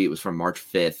recent tweet was from March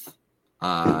 5th,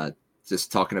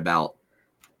 just talking about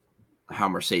how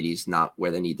Mercedes not where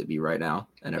they need to be right now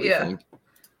and everything. Yeah.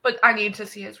 But I need to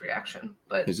see his reaction.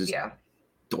 But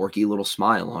dorky little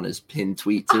smile on his pinned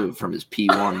tweet too from his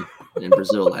P1 in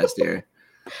Brazil last year.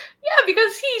 Yeah,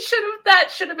 because that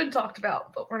should have been talked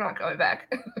about, but we're not going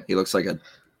back. He looks like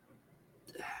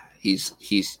he's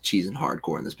cheesing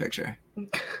hardcore in this picture.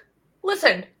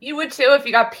 Listen, you would too if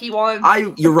you got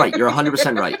P1. You're right. You're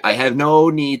 100% right. I have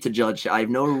no need to judge. I have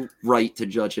no right to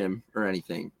judge him or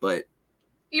anything, but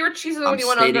you were cheesing when you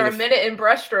went under a minute in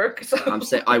breaststroke. So. I'm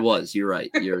saying I was. You're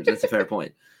right. That's a fair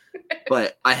point.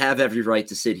 But I have every right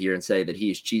to sit here and say that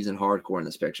he is cheesing hardcore in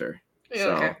this picture. Yeah,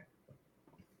 so okay.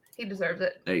 He deserves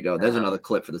it. There you go. There's another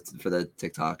clip for the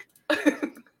TikTok.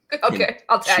 Okay,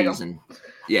 I'll tag him.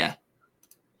 Yeah.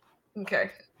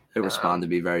 Okay. He'll respond to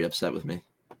be very upset with me.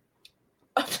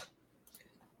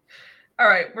 All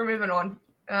right, we're moving on.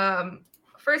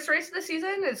 First race of the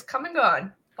season is come and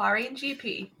gone. Bahrain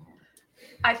GP.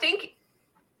 I think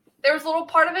there was a little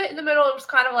part of it in the middle. It was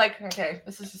kind of like, okay,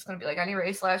 this is just going to be like any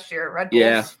race last year. Red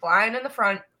Bull's flying in the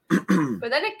front. But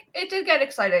then it did get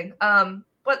exciting.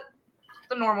 But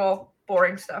the normal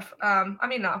boring stuff. I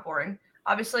mean, not boring.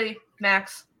 Obviously,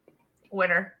 Max,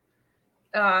 winner.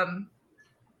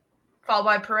 Followed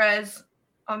by Perez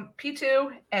on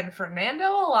P2 and Fernando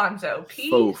Alonso,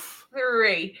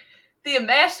 P3. The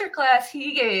masterclass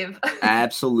he gave.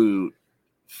 Absolute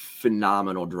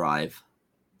phenomenal drive.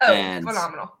 Oh, and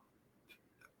phenomenal.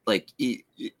 Like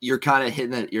you're kind of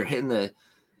hitting the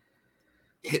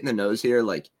nose here.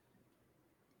 Like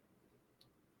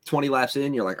 20 laps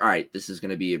in, you're like, all right, this is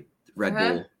going to be a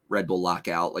Red Bull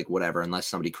lockout, like whatever, unless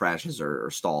somebody crashes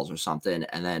or stalls or something.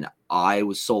 And then I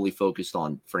was solely focused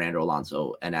on Fernando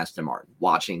Alonso and Aston Martin,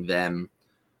 watching them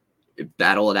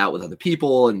battle it out with other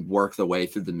people and work their way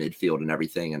through the midfield and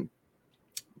everything. And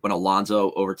when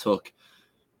Alonso overtook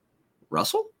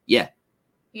Russell,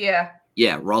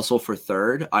 Russell for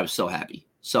third, I was so happy.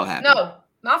 So happy. No,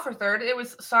 Not for third. It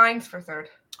was Sainz for third.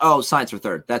 Oh, Sainz for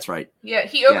third. That's right. Yeah,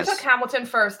 he overtook Hamilton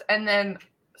first, and then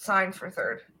Sainz for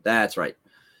third. That's right.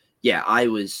 Yeah, I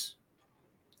was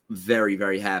very,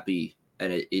 very happy,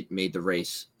 and it made the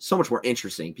race so much more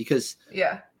interesting because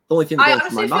the only thing that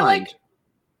goes through my mind.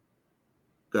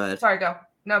 Go ahead. Sorry, go.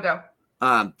 No, go.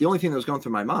 The only thing that was going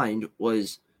through my mind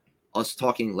was us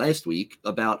talking last week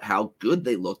about how good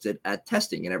they looked at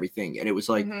testing and everything, and it was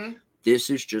like this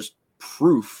is just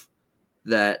proof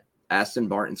that Aston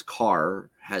Martin's car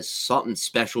has something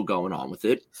special going on with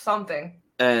it. Something.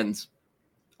 And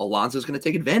Alonso's going to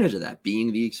take advantage of that,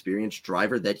 being the experienced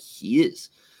driver that he is.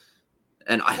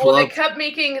 And they kept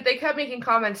making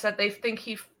comments that they think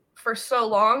for so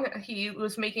long he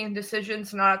was making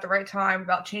decisions not at the right time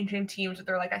about changing teams.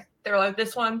 They're like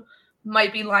this one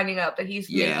might be lining up, that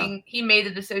he made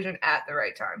the decision at the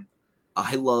right time.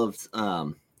 I loved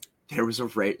there was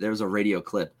a radio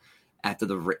clip after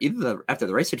the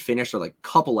race had finished, or like a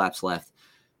couple laps left,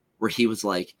 where he was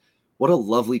like, "What a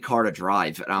lovely car to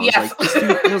drive," and I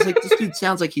was like, "This dude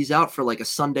sounds like he's out for like a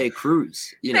Sunday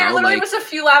cruise." There literally was a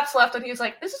few laps left, and he was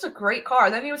like, "This is a great car."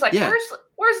 And then he was like,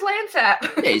 "Where's Lance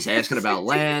at?" Yeah, he's asking about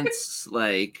Lance.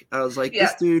 Like, I was like,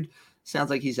 "This dude sounds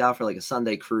like he's out for like a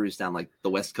Sunday cruise down like the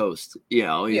West Coast."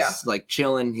 He's like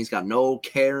chilling. He's got no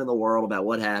care in the world about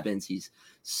what happens. He's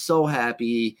so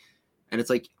happy, and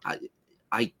it's like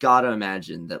I gotta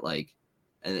imagine that, like,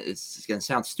 and it's gonna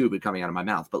sound stupid coming out of my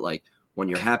mouth, but like when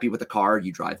you're happy with the car,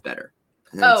 you drive better.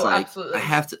 And it's like, absolutely. I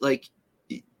have to like.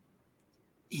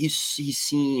 He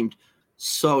seemed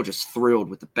so just thrilled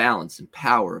with the balance and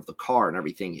power of the car and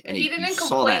everything, and he didn't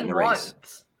saw that in the race.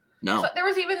 No, there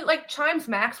was even like Chimes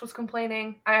Max was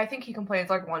complaining. I think he complains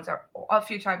like a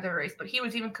few times every race, but he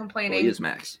was even complaining. Well, he is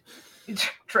Max.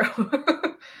 True.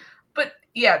 But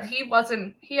yeah, he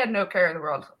had no care in the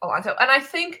world, Alonso. And I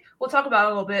think we'll talk about it a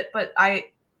little bit, but I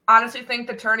honestly think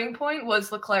the turning point was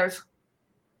Leclerc's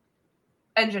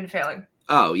engine failing.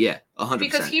 Oh, yeah, 100%.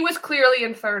 Because he was clearly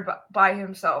in third by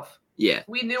himself. Yeah.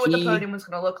 We knew what the podium was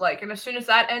going to look like. And as soon as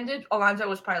that ended, Alonso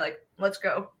was probably like, let's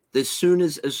go. As soon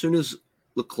as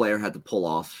Leclerc had to pull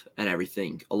off and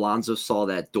everything, Alonso saw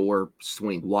that door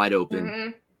swing wide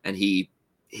open, and he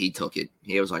took it.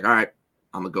 He was like, all right,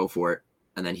 I'm going to go for it.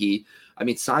 And then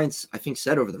Sainz, I think,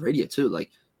 said over the radio too,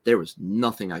 like, there was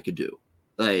nothing I could do.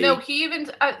 Like, no, he even,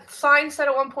 Sainz said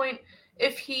at one point,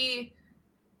 if he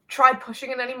tried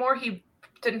pushing it anymore, he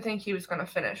didn't think he was going to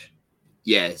finish.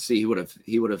 Yeah, see,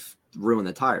 he would have ruined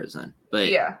the tires then. But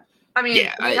yeah. I mean,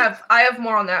 I have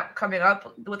more on that coming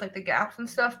up with like the gaps and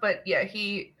stuff, but yeah,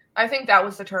 I think that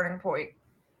was the turning point,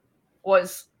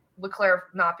 was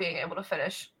Leclerc not being able to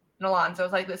finish. And Alonso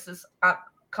was like, this is not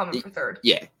coming for third.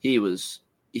 Yeah, he was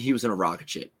in a rocket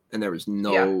ship, and there was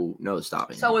no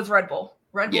stopping. So was Red Bull.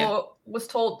 Red Bull was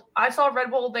told, I saw Red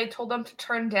Bull, they told them to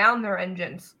turn down their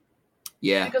engines.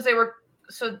 Yeah. Because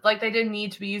they didn't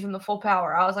need to be using the full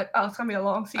power. I was like, oh, it's gonna be a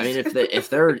long season. I mean, if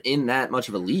they're in that much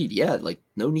of a lead, like,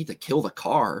 no need to kill the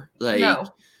car. Like, no.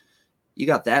 You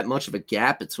got that much of a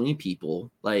gap between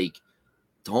people. Like,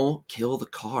 don't kill the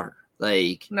car.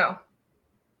 Like, no,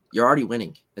 you're already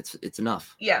winning. It's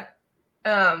enough. Yeah.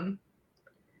 And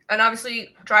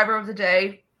obviously, driver of the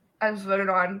day, as voted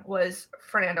on, was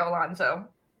Fernando Alonso.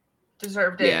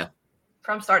 Deserved it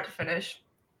from start to finish.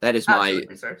 That is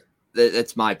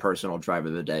that's my personal driver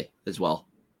of the day as well.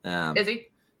 Is he?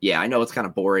 Yeah, I know it's kind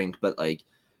of boring, but like,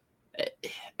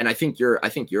 and I think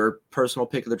your personal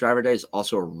pick of the driver of the day is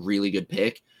also a really good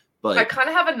pick. But I kind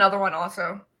of have another one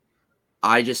also.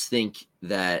 I just think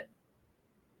that,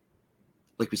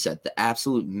 like we said, the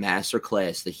absolute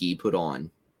masterclass that he put on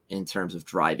in terms of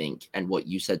driving, and what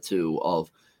you said too,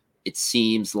 of it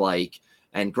seems like,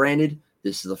 and granted,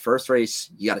 this is the first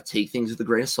race, you got to take things with a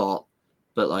grain of salt,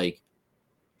 but like,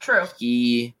 true.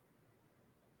 If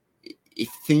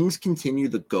things continue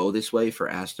to go this way for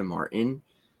Aston Martin,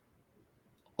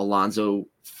 Alonso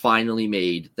finally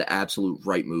made the absolute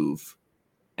right move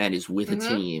and is with a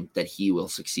team that he will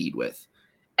succeid with.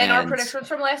 And our predictions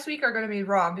from last week are going to be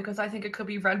wrong, because I think it could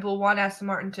be Red Bull 1, Aston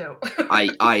Martin 2.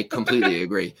 I completely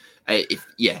agree.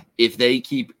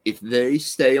 If they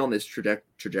stay on this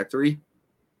trajectory,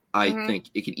 I think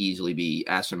it could easily be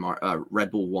Red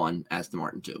Bull 1, Aston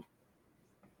Martin 2.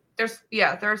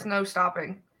 There's no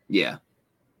stopping. Yeah.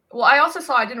 Well,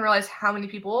 I didn't realize how many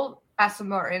people Aston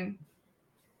Martin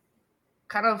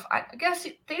I guess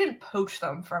they didn't poach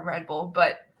them from Red Bull,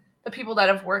 but the people that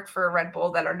have worked for Red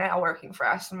Bull that are now working for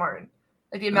Aston Martin,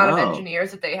 like the amount of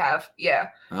engineers that they have. Yeah.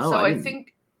 So I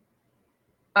think,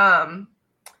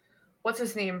 what's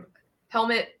his name?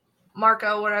 Helmut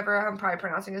Marko, whatever. I'm probably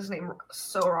pronouncing his name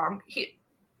so wrong.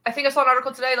 I think I saw an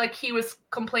article today, like he was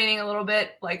complaining a little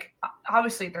bit, like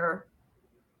obviously their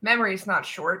memory is not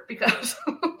short because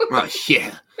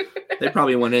yeah, they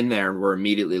probably went in there and were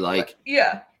immediately like,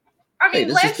 yeah, I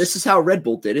mean, hey, this is how Red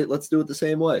Bull did it. Let's do it the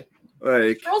same way.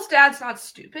 Like, Stroll's dad's not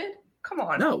stupid. Come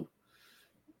on. No,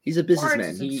 he's a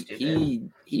businessman.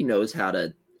 He knows how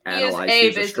to analyze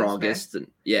who's the strongest,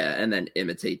 and then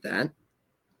imitate that.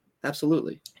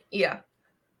 Absolutely. Yeah.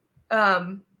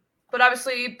 But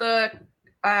obviously the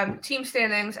team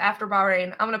standings after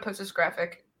Bahrain, I'm going to post this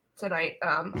graphic tonight.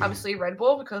 Obviously Red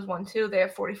Bull, because 1-2, they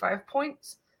have 45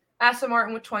 points. Aston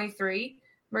Martin with 23.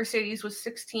 Mercedes with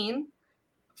 16.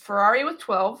 Ferrari with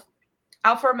 12.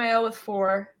 Alfa Romeo with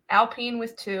 4. Alpine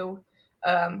with 2.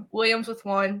 Williams with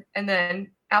 1. And then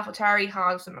AlphaTauri,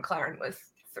 Haas, and McLaren with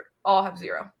all have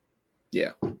 0.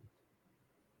 Yeah.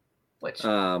 Which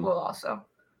will also.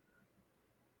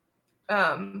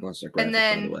 And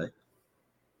then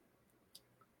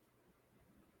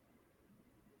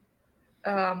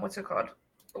what's it called?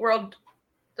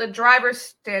 The driver's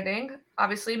standing.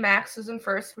 Obviously, Max is in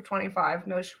first with 25.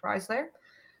 No surprise there.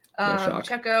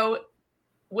 Checo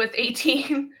with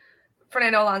 18.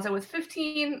 Fernando Alonso with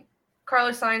 15.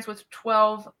 Carlos Sainz with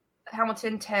 12.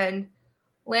 Hamilton 10.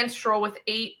 Lance Stroll with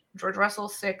 8. George Russell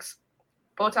 6.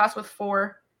 Bottas with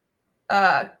 4.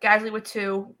 Gasly with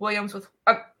 2. Williams with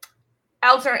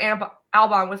Alexander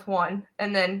Albon with 1.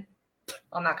 And then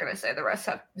I'm not going to say the rest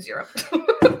have 0.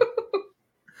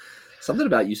 Something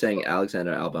about you saying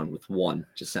Alexander Albon with 1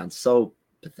 just sounds so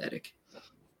pathetic.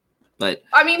 But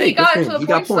I mean, he got into the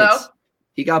points, though.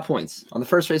 He got points on the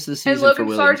first race of the season. And Logan for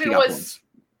Williams, Sargent was,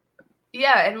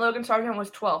 yeah, and Logan Sargent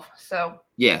was 12. So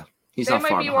yeah, he's not far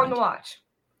behind. They might be one to watch.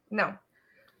 No.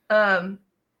 All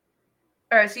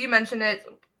right, so you mentioned it.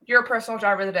 Your personal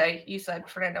driver of the day, you said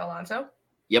Fernando Alonso.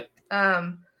 Yep.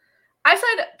 I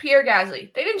said Pierre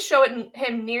Gasly. They didn't show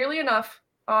him nearly enough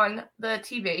on the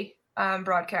TV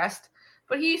broadcast,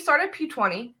 but he started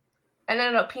P20 and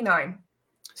ended up P9.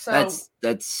 So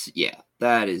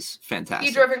that is fantastic.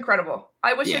 He drove incredible.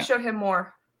 I wish they showed him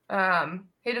more.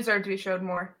 He deserved to be showed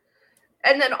more.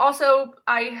 And then also,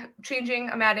 I'm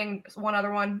adding one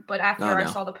other one, but after I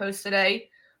saw the post today,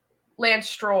 Lance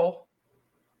Stroll.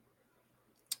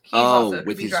 He's also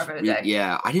with his driver of the day.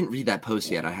 Yeah, I didn't read that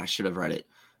post yet. I should have read it.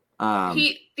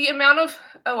 The amount of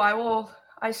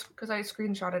because I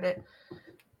screenshotted it.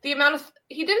 The amount of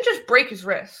he didn't just break his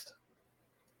wrist.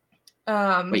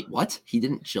 Wait, what? He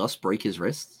didn't just break his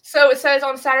wrist? So it says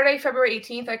on Saturday, February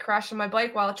 18th, I crashed on my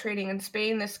bike while training in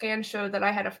Spain. The scan showed that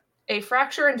I had a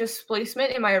fracture and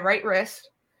displacement in my right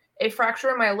wrist, a fracture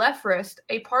in my left wrist,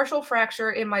 a partial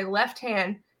fracture in my left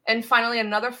hand, and finally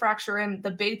another fracture in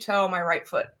the big toe of my right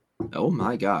foot. Oh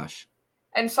my gosh.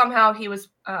 And somehow he was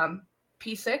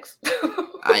P6.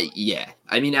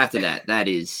 I mean, after that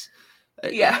is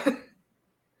P6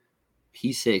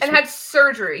 and had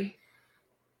surgery.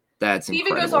 That's he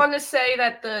incredible. even goes on to say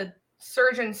that the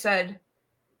surgeon said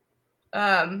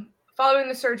following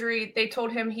the surgery, they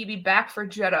told him he'd be back for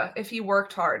Jeddah if he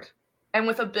worked hard. And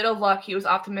with a bit of luck, he was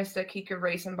optimistic he could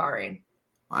race in Bahrain.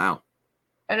 Wow.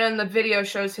 And then the video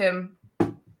shows him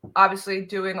obviously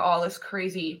doing all this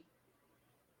crazy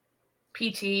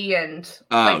PT and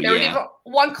there was even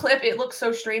one clip, it looked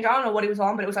so strange. I don't know what he was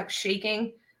on, but it was like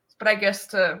shaking. But I guess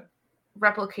to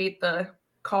replicate the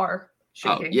car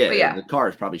shaking. Oh, yeah. The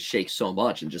cars probably shake so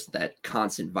much, and just that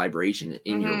constant vibration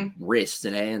in your wrists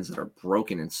and hands that are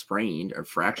broken and sprained or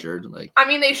fractured. Like, I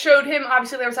mean, they showed him,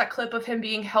 obviously there was that clip of him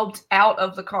being helped out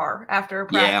of the car after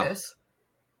practice.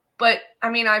 But I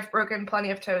mean, I've broken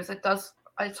plenty of toes.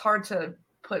 It's hard to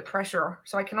put pressure,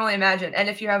 so I can only imagine. And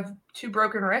if you have 2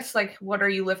 broken wrists, like, what are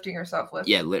you lifting yourself with?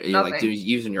 Yeah, you're like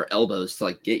using your elbows to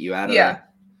like get you out of that.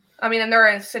 I mean, and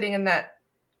they're sitting in that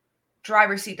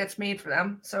driver's seat that's made for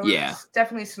them, so it's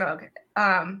definitely snug.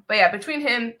 But yeah, between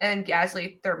him and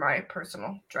Gasly, they're my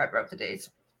personal driver of the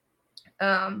days.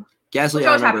 Gasly,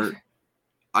 I remember.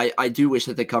 I do wish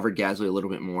that they covered Gasly a little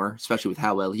bit more, especially with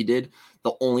how well he did.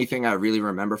 The only thing I really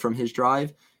remember from his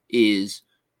drive is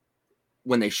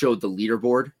when they showed the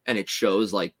leaderboard and it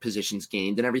shows like positions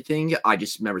gained and everything. I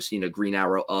just remember seeing a green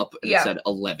arrow up and it said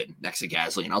 11 next to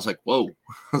Gasly, and I was like, "Whoa!"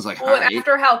 I was like,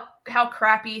 after how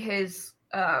crappy his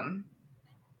how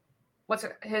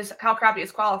crappy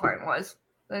his qualifying was.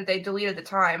 They deleted the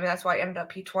time, and that's why it ended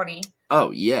up P20. Oh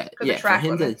yeah, yeah. For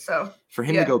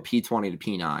him to go P20 to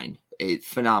P9, a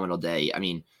phenomenal day. I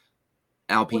mean,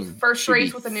 Alpine first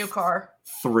race with a new car.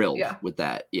 Thrilled with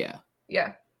that. Yeah.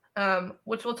 Yeah.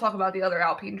 Which we'll talk about the other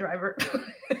Alpine driver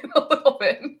in a little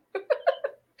bit.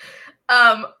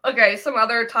 Okay, some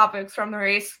other topics from the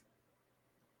race.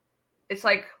 It's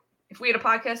like if we had a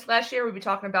podcast last year, we'd be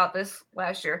talking about this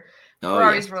last year.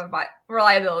 Ferrari's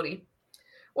reliability.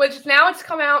 Which now it's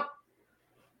come out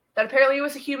that apparently it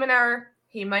was a human error.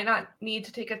 He might not need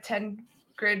to take a 10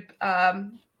 grid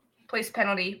place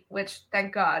penalty, which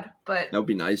thank God. But that would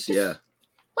be nice, yeah.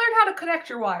 Learn how to connect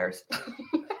your wires. How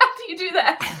do you do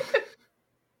that?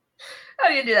 How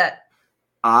do you do that?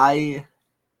 I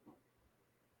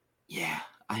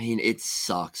mean, it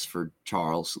sucks for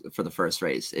Charles for the first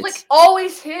race. It's like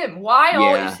always him. Why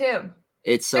always him?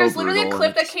 It's so There's literally a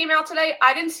clip that came out today.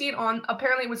 I didn't see it on.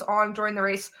 Apparently, it was on during the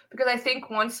race because I think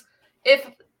if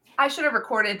I should have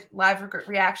recorded live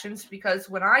reactions because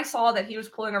when I saw that he was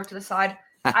pulling over to the side,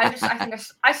 I think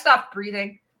I stopped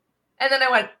breathing, and then I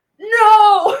went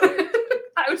no.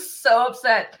 I was so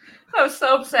upset.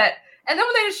 And then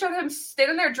when they just showed him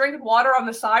standing there drinking water on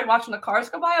the side, watching the cars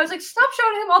go by, I was like, stop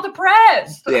showing him all the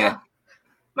press. Yeah.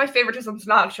 My favoritism's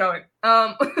not showing.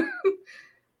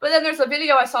 But then there's a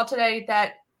video I saw today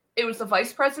that it was the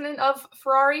vice president of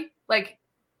Ferrari, like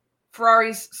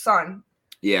Ferrari's son.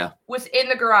 Yeah. Was in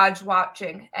the garage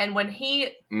watching. And when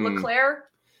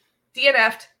Leclerc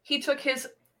DNF'd, he took his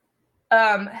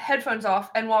headphones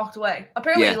off and walked away.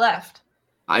 Apparently he left.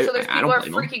 So there's people are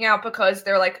freaking out because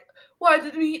they're like, why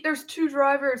didn't he? There's two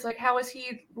drivers. Like, how is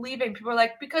he leaving? People are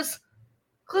like, because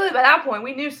clearly by that point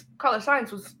we knew Carlos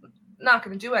Sainz was not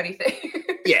going to do anything.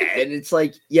 Yeah, and it's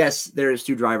like, yes, there's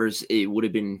two drivers. It would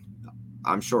have been,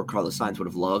 I'm sure Carlos Sainz would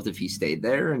have loved if he stayed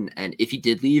there, and if he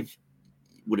did leave,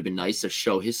 it would have been nice to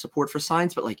show his support for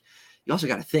Sainz. But like, you also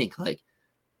got to think like,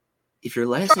 if your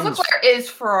last name is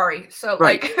Ferrari, so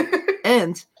right, like,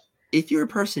 and if you're a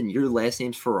person, your last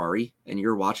name's Ferrari, and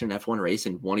you're watching an F1 race,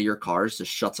 and one of your cars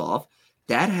just shuts off,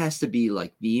 that has to be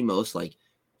like the most like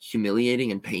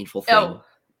humiliating and painful thing. Oh,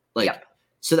 like,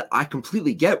 so that I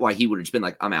completely get why he would have just been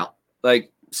like, I'm out.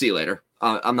 Like, see you later.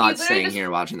 I'm not staying here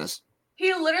watching this.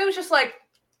 He literally was just like,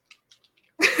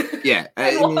 yeah,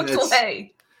 and walked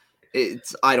away.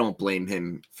 I don't blame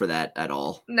him for that at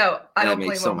all. No, I don't blame him. That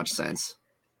makes so much sense.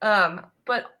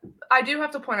 But I do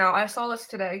have to point out, I saw this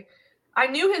today. I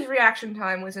knew his reaction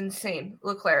time was insane,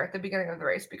 Leclerc, at the beginning of the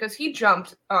race, because he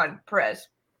jumped on Perez.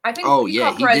 I think he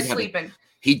caught Perez sleeping.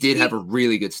 He did have a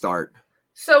really good start.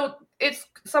 So it's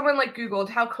someone like Googled,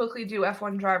 how quickly do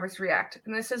F1 drivers react?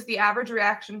 And this is the average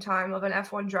reaction time of an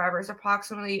F1 driver is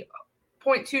approximately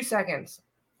 0.2 seconds.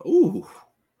 Ooh.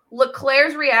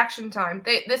 Leclerc's reaction time,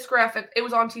 this graphic, it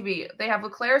was on TV. They have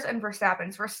Leclerc's and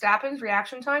Verstappen's. Verstappen's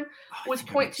reaction time was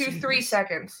 0.23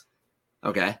 seconds.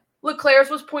 Okay. Leclerc's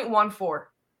was 0.14.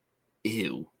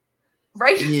 Ew.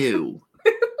 Right? Ew.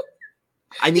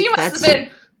 I mean, he must have been.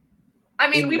 I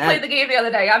mean, we played the game the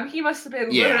other day. He must have been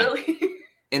literally.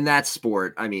 In that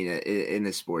sport, I mean, in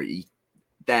this sport,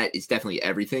 that is definitely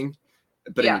everything.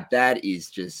 But I mean, that is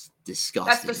just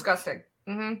disgusting. That's disgusting.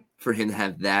 Mm-hmm. For him to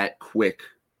have that quick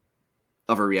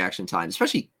of a reaction time,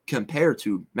 especially compared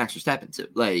to Max Verstappen, too.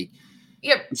 Like,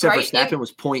 except Verstappen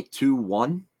was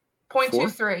 0.21?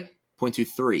 0.23.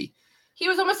 0.23. He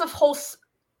was almost a whole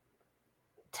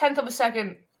tenth of a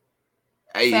second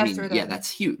faster than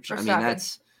that's huge. Verstappen. I mean,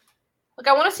 that's... Like,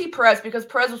 I want to see Perez because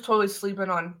Perez was totally sleeping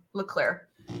on Leclerc.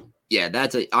 Yeah,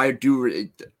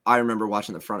 I remember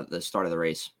watching the start of the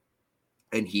race,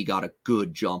 and he got a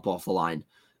good jump off the line,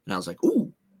 and I was like,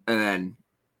 ooh. And then,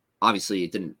 obviously,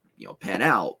 it didn't, pan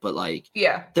out, but, like,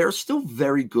 there are still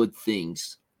very good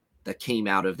things that came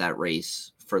out of that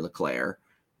race for Leclerc,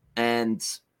 and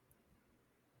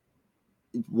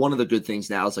one of the good things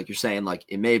now is, like you're saying, like,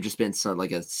 it may have just been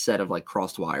like a set of, like,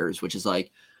 crossed wires, which is,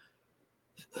 like,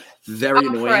 very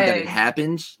annoying that it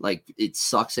happened. Like, it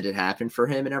sucks that it happened for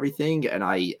him and everything. And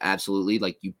I absolutely,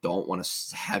 like, you don't want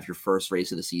to have your first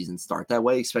race of the season start that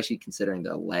way, especially considering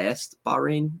the last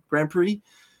Bahrain Grand Prix.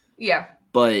 Yeah.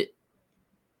 But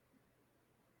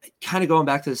kind of going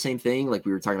back to the same thing, like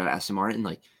we were talking about Aston Martin,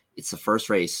 like, it's the first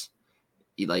race.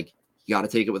 You got to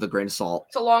take it with a grain of salt.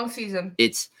 It's a long season.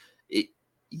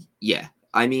 Yeah.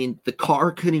 I mean, the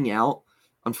car cutting out,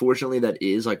 unfortunately, that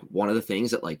is, like, one of the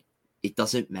things that, like, it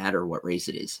doesn't matter what race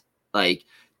it is. Like,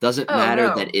 doesn't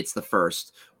matter that it's the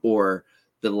first or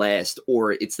the last,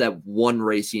 or it's that one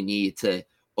race you need to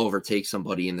overtake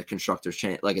somebody in the constructors,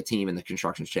 like a team in the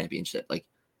constructors championship. Like,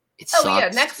 it sucks. Yeah,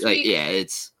 next week.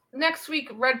 Next week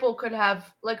Red Bull could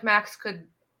have, like, Max could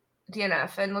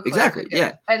DNF and look exactly,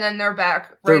 yeah, and then they're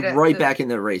back. They're back in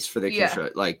the race for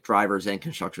the like drivers and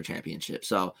constructor championship.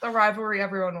 So the rivalry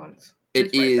everyone wants.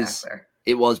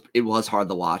 It was hard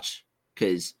to watch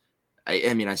because.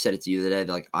 I mean, I said it to you the other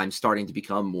day, like, I'm starting to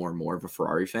become more and more of a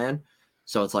Ferrari fan.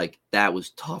 So it's like, that was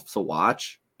tough to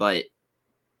watch, but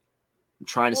I'm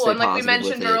trying to stay positive. And like we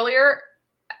mentioned earlier,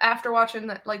 after watching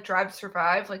that, like, Drive to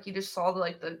Survive, like, you just saw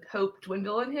the hope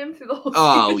dwindle in him through the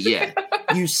whole season. Yeah.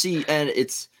 You see, and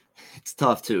it's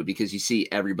tough too, because you see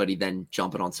everybody then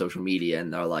jumping on social media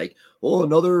and they're like, oh,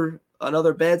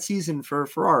 another bad season for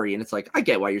Ferrari. And it's like, I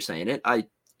get why you're saying it. I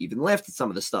even laughed at some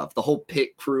of the stuff. The whole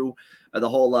pit crew, the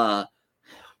whole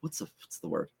what's the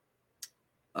word?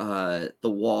 The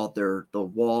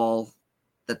wall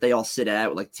that they all sit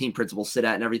at, like team principals sit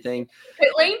at and everything. Pit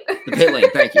lane? The pit lane,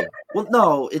 thank you. Well,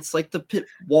 no, it's like the pit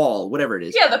wall, whatever it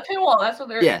is. Yeah, the pit wall, that's what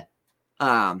they're... Yeah.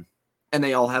 And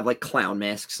they all have like clown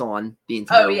masks on the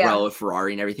entire row of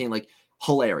Ferrari and everything. Like,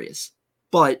 hilarious.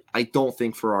 But I don't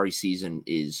think Ferrari season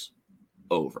is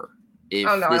over.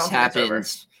 If this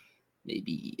happens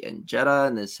maybe in Jeddah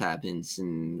and this happens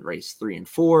in race 3 and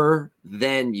 4,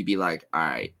 then you'd be like, all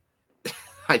right.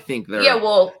 I think they're... Yeah,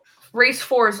 well, race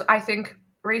 4 is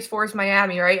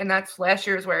Miami, right? And that's last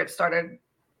year's where it started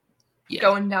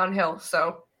going downhill.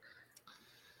 So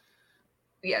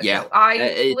so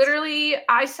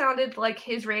I sounded like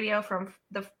his radio from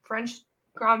the French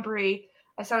Grand Prix.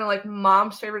 I sounded like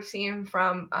Mom's favorite scene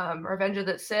from Revenge of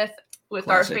the Sith with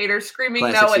Darth Vader screaming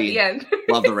no at the end.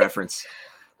 Love the reference.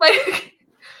 Like,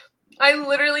 I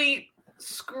literally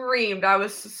screamed. I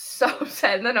was so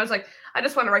upset. And then I was like, I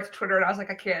just want to write to Twitter, and I was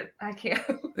like, I can't.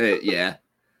 Yeah.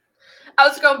 I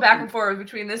was going back and forth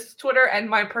between this Twitter and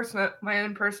my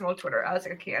own personal Twitter. I was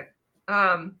like, I can't.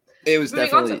 It was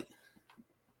definitely...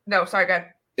 No, sorry, go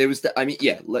ahead. It was,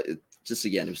 just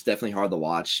again, it was definitely hard to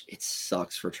watch. It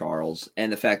sucks for Charles.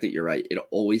 And the fact that you're right, it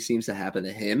always seems to happen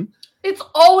to him. It's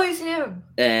always him.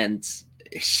 And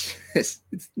it's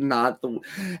not the...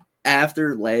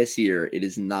 After last year, it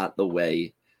is not the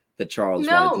way that Charles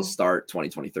wanted to start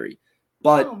 2023.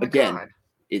 But again,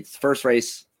 it's first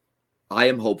race. I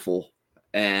am hopeful.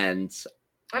 And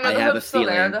I have a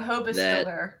feeling the hope is still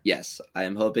there. Yes, I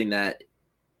am hoping that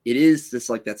it is just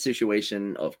like that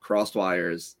situation of crossed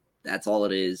wires. That's all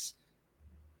it is.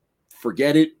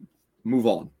 Forget it. Move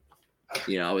on.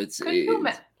 You know, if you're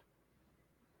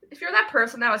that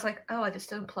person that was like, oh, I just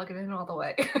didn't plug it in all the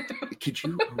way. Could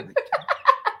you? Oh my God.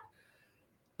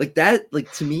 Like that,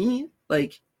 like to me,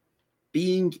 like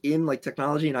being in like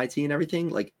technology and IT and everything,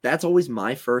 like that's always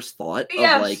my first thought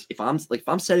of like if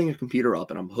I'm setting a computer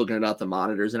up and I'm hooking it up to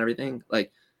monitors and everything,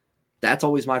 like that's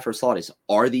always my first thought is,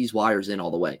 are these wires in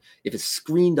all the way? If a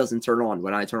screen doesn't turn on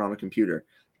when I turn on a computer,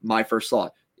 my first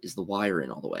thought is the wire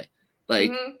in all the way.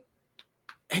 Like,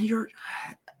 and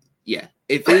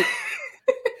if it,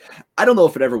 I don't know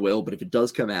if it ever will, but if it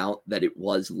does come out that it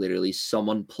was literally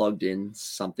someone plugged in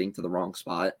something to the wrong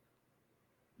spot,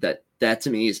 that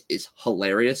to me is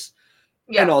hilarious.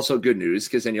 Yeah. And also good news,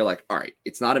 because then you're like, all right,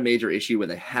 it's not a major issue where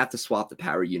they have to swap the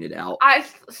power unit out. I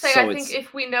think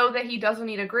if we know that he doesn't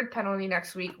need a grid penalty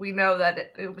next week, we know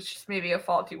that it was just maybe a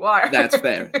faulty wire. That's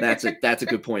fair. That's a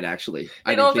good point, actually.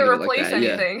 They don't have to replace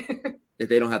anything. Yeah. If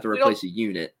they don't have to replace a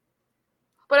unit.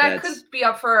 But I could be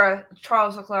up for a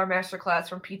Charles Leclerc masterclass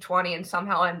from P20 and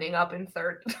somehow ending up in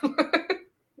third.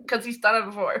 Because he's done it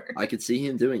before. I could see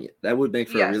him doing it. That would make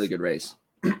for a really good race.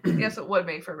 Yes, it would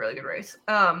make for a really good race.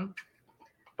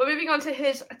 But moving on to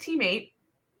his teammate,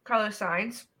 Carlos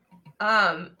Sainz,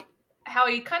 how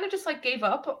he kind of just like gave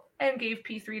up and gave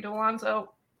P3 to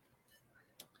Alonso.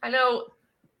 I know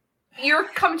you're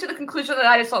coming to the conclusion that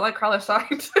I just don't like Carlos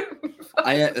Sainz.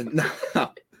 I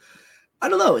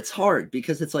don't know. It's hard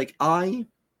because it's like I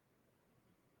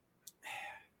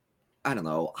don't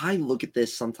know. I look at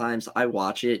this sometimes. I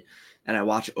watch it and I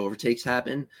watch overtakes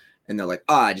happen, and they're like,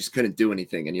 I just couldn't do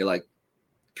anything. And you're like,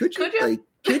 could you? Like,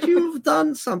 could you have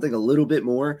done something a little bit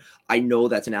more? I know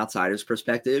that's an outsider's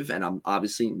perspective, and I'm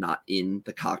obviously not in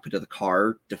the cockpit of the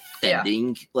car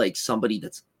defending like somebody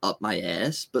that's up my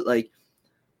ass. But like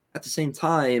at the same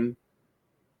time,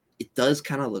 it does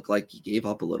kind of look like he gave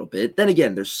up a little bit. Then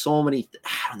again, there's so many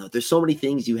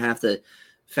things you have to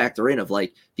factor in of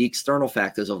like the external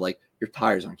factors of like your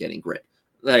tires aren't getting grip.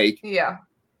 Like,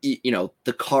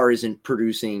 the car isn't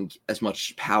producing as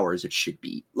much power as it should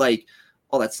be. Like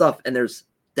all that stuff. And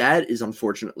that is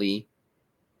unfortunately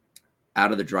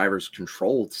out of the driver's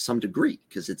control to some degree,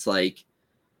 because it's like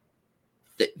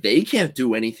they can't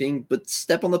do anything but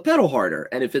step on the pedal harder.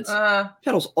 And if it's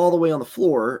pedals all the way on the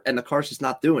floor and the car's just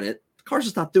not doing it, the car's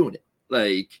just not doing it.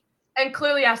 Like, and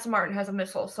clearly Aston Martin has a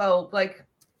missile. So like,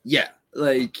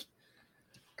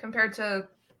 compared to,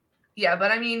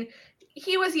 but I mean,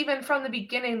 he was even from the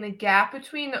beginning, the gap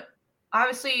between,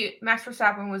 obviously Max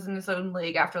Verstappen was in his own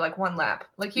league after like one lap.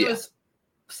 Like he was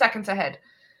seconds ahead.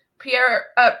 Perez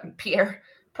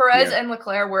and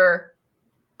Leclerc were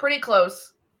pretty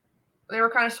close. They were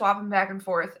kind of swapping back and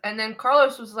forth. And then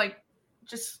Carlos was like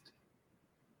just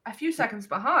a few seconds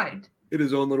behind. In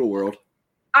his own little world.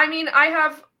 I mean,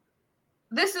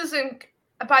 this isn't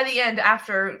by the end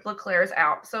after Leclerc is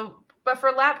out. So, but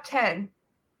for lap 10,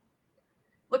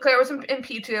 Leclerc was in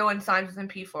P2 and Sainz was in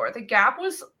P4. The gap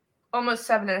was almost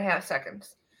 7.5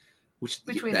 seconds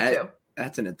between the two.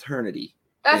 That's an eternity.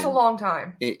 That's a long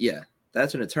time.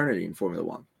 That's an eternity in Formula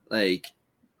One. Like,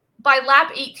 by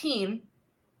lap 18,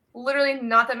 literally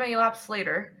not that many laps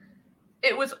later,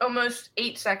 it was almost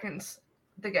 8 seconds,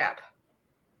 the gap.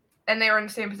 And they were in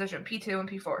the same position, P2 and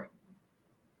P4.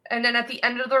 And then at the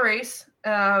end of the race,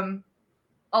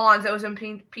 Alonso was in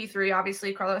P3,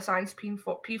 obviously, Carlos Sainz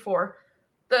P4.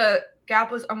 The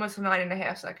gap was almost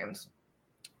 9.5 seconds.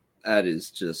 That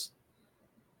is just...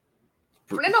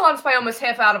 Fernando Alonso's probably almost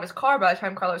half out of his car by the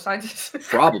time Carlos Sainz is...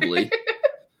 Probably.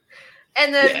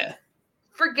 And then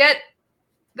forget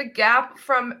the gap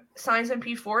from Sainz in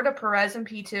P4 to Perez in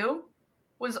P2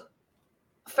 was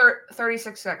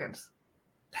 36 seconds.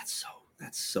 That's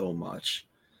so much.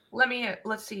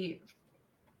 Let's see.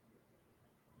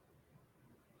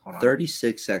 Hold on.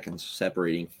 36 seconds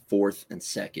separating fourth and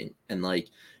second. And like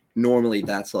normally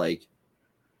that's like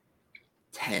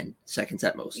 10 seconds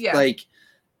at most. Yeah. Like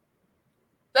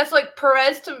that's like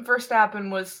Perez to Verstappen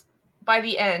was, by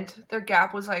the end, their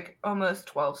gap was like almost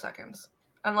 12 seconds.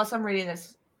 Unless I'm reading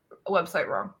this website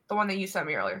wrong. The one that you sent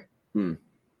me earlier.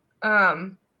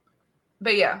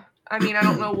 But yeah. I mean, I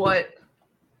don't know what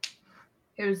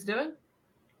he was doing.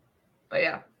 But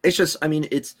yeah. It's just, I mean,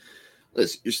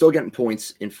 listen, you're still getting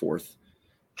points in fourth.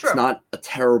 True. It's not a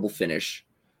terrible finish.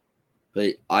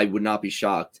 But I would not be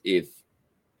shocked if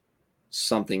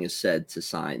something is said to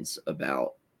Sainz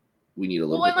about we need a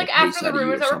little bit more pace after the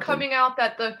rumors that were something. coming out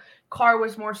that the car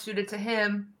was more suited to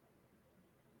him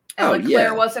and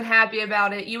Leclerc wasn't happy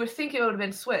about it, you would think it would have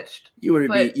been switched. You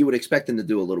would expect them to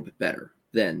do a little bit better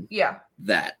than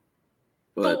that.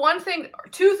 But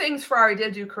two things Ferrari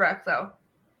did do correct though.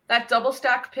 That double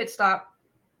stack pit stop,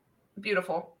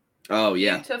 beautiful. Oh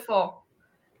yeah, beautiful.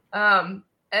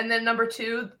 And then number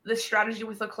 2, the strategy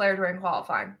with Leclerc during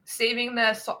qualifying, saving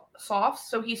the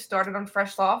softs, so he started on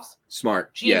fresh softs.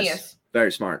 Smart, genius, yes.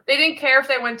 Very smart. They didn't care if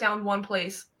they went down one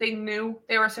place. They knew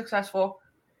they were successful.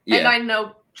 Yeah. And I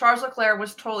know Charles Leclerc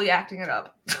was totally acting it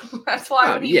up. That's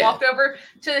why when he walked over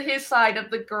to his side of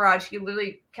the garage, he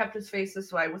literally kept his face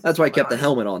this way. That's why he kept the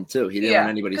helmet on too. He didn't want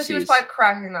anybody to see. Because he was probably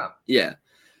cracking up. Yeah.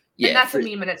 And that's a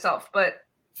meme in itself. But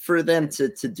for them to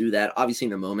do that, obviously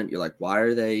in the moment, you're like, why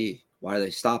are they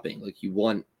stopping? Like, you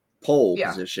want pole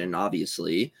position,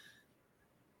 obviously.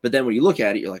 But then when you look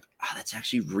at it, you're like, that's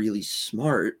actually really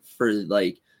smart for,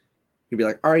 like, you'd be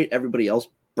like, all right, everybody else,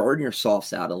 burn your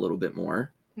softs out a little bit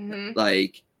more. Mm-hmm.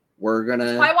 Like, we're going to...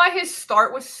 That's probably why his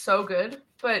start was so good,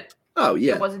 but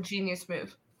it was a genius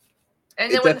move.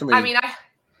 And then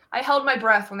I held my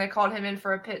breath when they called him in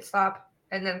for a pit stop,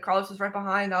 and then Carlos was right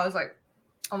behind. I was like,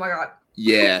 oh my God.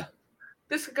 Yeah.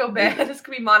 This could go bad. This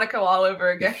could be Monaco all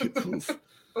over again.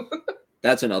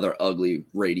 That's another ugly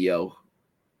radio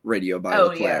by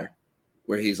Leclerc,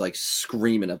 where he's like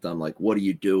screaming at them, like, "What are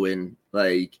you doing?"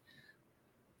 Like,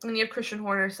 and you have Christian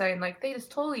Horner saying, like, they just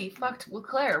totally fucked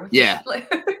Leclerc.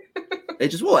 They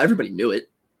just everybody knew it.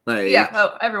 Like,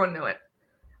 everyone knew it.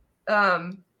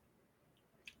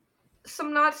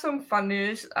 Some fun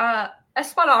news.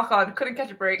 Esteban Ocon couldn't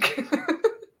catch a break.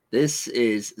 This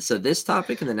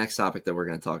topic and the next topic that we're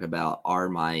going to talk about are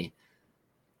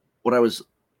what I was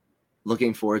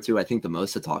looking forward to, I think, the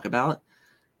most to talk about.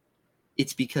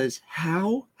 It's because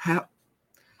how? That's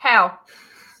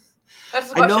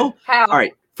the question. I know. How? All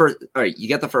right, you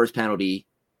get the first penalty,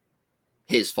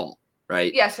 his fault,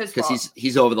 right? Yes, his fault. Because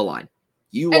he's over the line.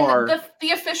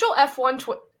 The official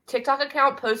F1 TikTok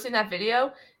account posting that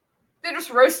video, they're just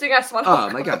roasting us. Oh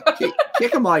my God.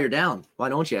 Kick him while you're down. Why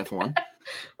don't you, F1?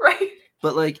 Right.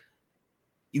 But, like,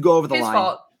 you go over the line.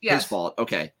 Fault. Yes. His fault.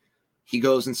 Okay. He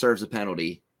goes and serves a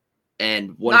penalty,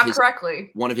 and one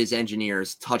of his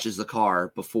engineers touches the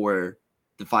car before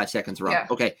the 5 seconds are up. Yeah.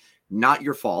 Okay. Not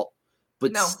your fault,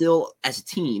 but still, as a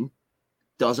team,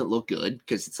 doesn't look good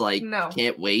because it's like, you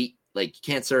can't wait. Like, you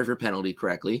can't serve your penalty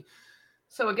correctly.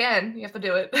 So, again, you have to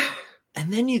do it.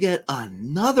 And then you get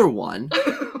another one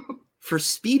for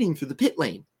speeding through the pit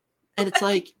lane. And it's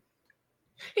like...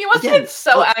 He must have been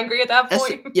so angry at that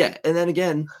point. And then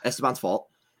again, Esteban's fault.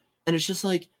 And it's just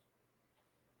like,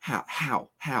 how?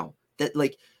 That,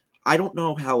 like, I don't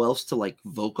know how else to, like,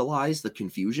 vocalize the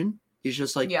confusion. It's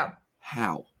just like,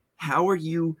 how? How are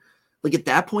you... Like, at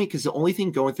that point, because the only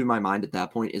thing going through my mind at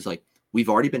that point is, like, we've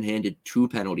already been handed 2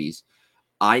 penalties.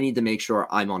 I need to make sure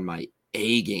I'm on my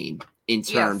A game in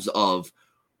terms of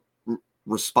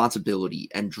responsibility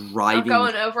and driving.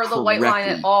 Not going over the white line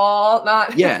at all.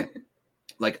 Yeah.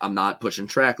 Like, I'm not pushing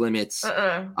track limits.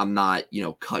 I'm not,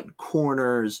 cutting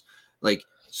corners. Like,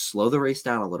 slow the race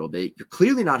down a little bit. You're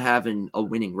clearly not having a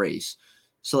winning race.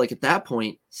 So, like, at that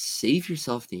point, save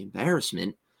yourself the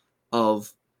embarrassment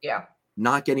of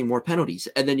not getting more penalties.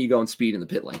 And then you go and speed in the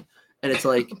pit lane. And it's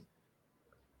like,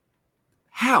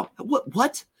 how?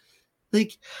 What?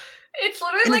 Like, it's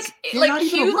literally like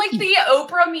cute, like the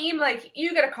Oprah meme, like,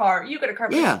 you get a car,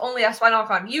 but only a spinal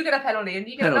con, you get a penalty, and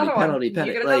you get another one. You get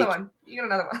another one. You get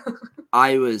another one.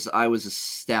 I was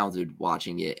astounded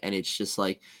watching it, and it's just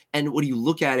like, and when you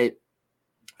look at it,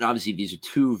 and obviously these are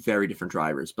two very different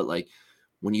drivers, but like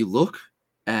when you look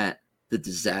at the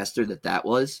disaster that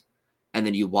was, and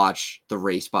then you watch the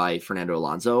race by Fernando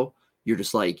Alonso, you're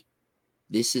just like,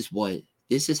 this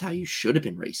is how you should have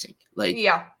been racing. Like,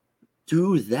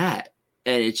 do that.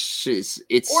 And it's or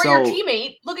your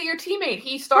teammate. Look at your teammate.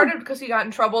 He started because he got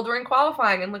in trouble during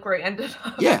qualifying, and look where he ended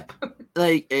up. Yeah.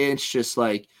 Like, it's just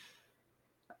like,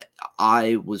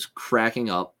 I was cracking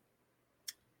up,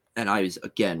 and I was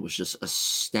just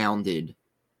astounded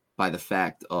by the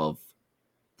fact of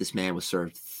this man was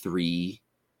served three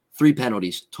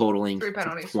penalties totaling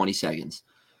 20 seconds,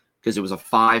 because it was a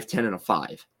 5, 10, and a 5.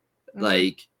 Mm-hmm.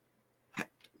 Like,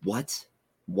 what?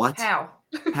 How?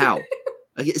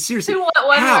 Seriously,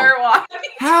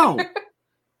 how?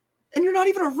 And you're not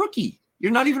even a rookie.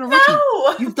 No!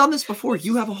 You've done this before.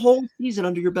 You have a whole season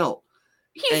under your belt.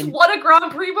 He's won a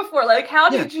Grand Prix before. Like, how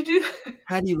did you do that?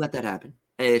 How do you let that happen?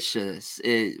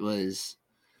 It was.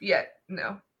 Yeah,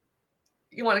 no.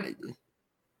 You want to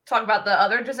talk about the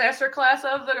other disaster class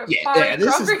of the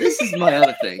this is my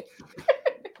other thing.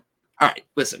 All right,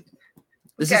 listen.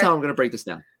 This is how I'm going to break this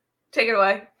down. Take it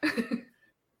away.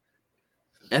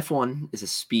 F1 is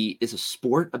a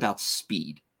sport about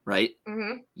speed, right?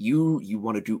 Mm-hmm. You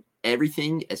want to do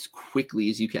everything as quickly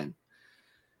as you can.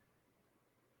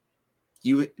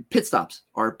 Pit stops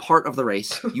are part of the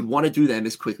race. You want to do them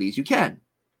as quickly as you can.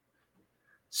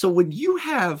 So when you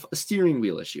have a steering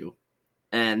wheel issue,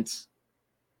 and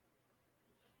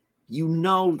you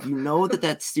know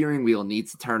that steering wheel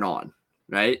needs to turn on,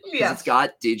 right? Yeah. It's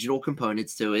got digital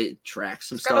components to it, tracks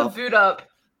some stuff. Gotta boot up.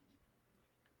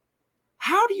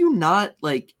 How do you not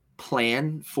like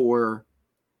plan for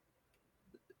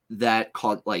that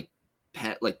called like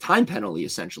time penalty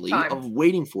essentially of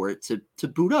waiting for it to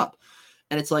boot up?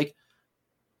 And it's like,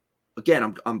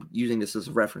 again, I'm using this as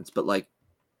a reference, but like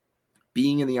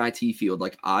being in the IT field,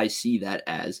 like I see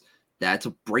that's a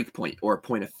break point or a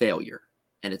point of failure.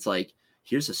 And it's like,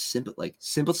 here's a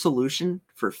simple solution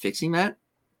for fixing that.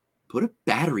 Put a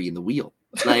battery in the wheel.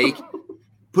 Like,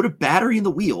 put a battery in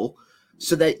the wheel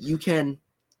so that you can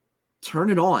turn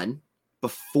it on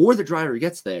before the driver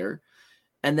gets there.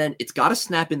 And then it's got to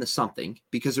snap into something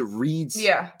because it reads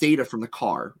data from the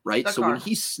car, right? When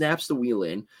he snaps the wheel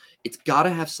in, it's got to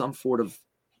have some sort of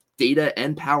data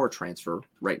and power transfer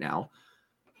right now.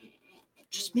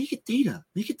 Just make it data.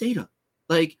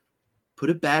 Like, put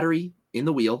a battery in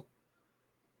the wheel,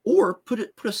 or put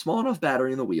a small enough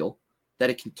battery in the wheel that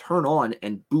it can turn on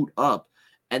and boot up.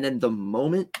 And then the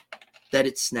moment that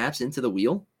it snaps into the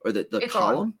wheel or the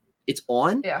column, it's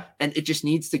on. Yeah. And it just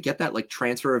needs to get that like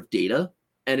transfer of data,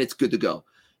 and it's good to go.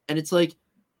 And it's like,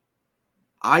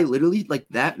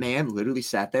 that man literally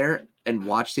sat there and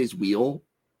watched his wheel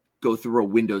go through a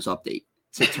Windows update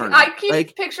to turn. I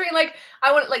keep picturing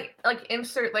I want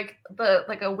insert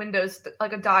a Windows,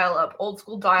 like a dial-up, old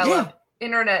school dial-up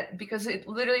internet, because it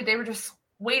literally, they were just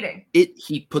waiting.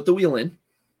 He put the wheel in.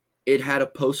 It had a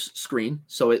post screen,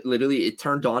 so it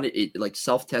turned on. It like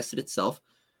self-tested itself,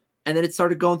 and then it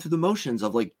started going through the motions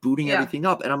of like booting everything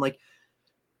up. And I'm like,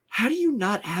 how do you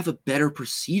not have a better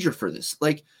procedure for this?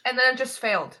 Like, and then it just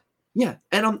failed. Yeah,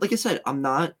 and like I said, I'm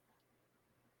not.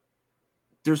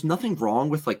 There's nothing wrong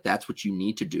with like that's what you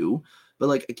need to do, but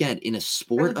like again, in a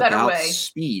sport about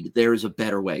speed, there is a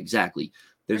better way. Exactly,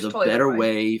 there's a totally better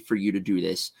way for you to do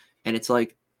this, and it's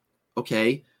like,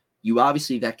 okay, you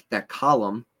obviously that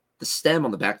column. The stem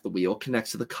on the back of the wheel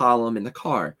connects to the column in the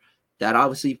car. That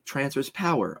obviously transfers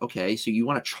power. Okay, so you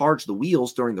want to charge the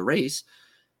wheels during the race.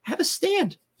 Have a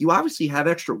stand. You obviously have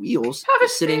extra wheels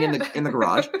sitting in the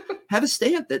garage. Have a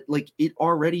stand that like it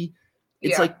already.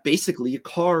 It's like basically a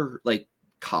car like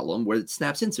column where it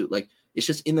snaps into. Like it's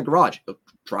just in the garage. A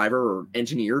driver or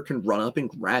engineer can run up and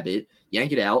grab it,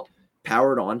 yank it out,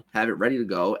 power it on, have it ready to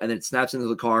go, and then it snaps into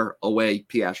the car. Away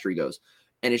Piastri goes,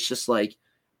 and it's just like.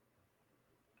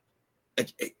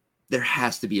 There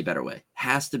has to be a better way.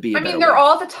 They're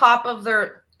all at the top of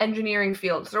their engineering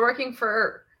fields. They're working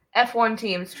for F1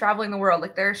 teams traveling the world.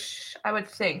 Like I would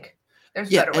think. There's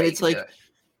better ways to do it.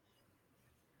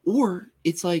 Or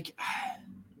it's like,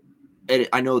 and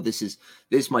I know this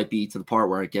might be to the part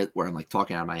where I'm like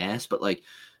talking out of my ass, but like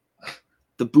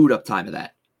the boot up time of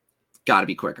that got to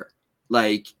be quicker.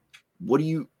 Like, what do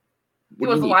you the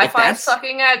Wi-Fi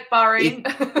sucking at Bahrain?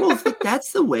 If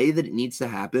that's the way that it needs to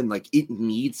happen, like it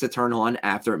needs to turn on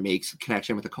after it makes a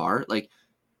connection with the car. Like,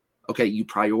 okay, you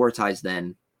prioritize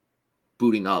then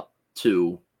booting up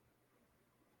to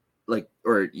like,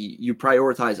 or you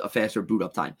prioritize a faster boot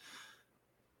up time.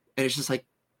 And it's just like,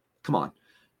 come on.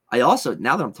 I also,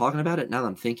 now that I'm talking about it, now that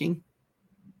I'm thinking,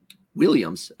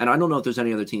 Williams, and I don't know if there's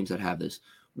any other teams that have this,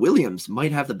 Williams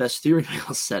might have the best steering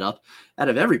wheel setup out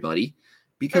of everybody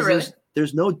because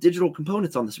there's no digital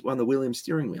components on the Williams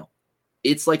steering wheel.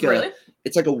 It's like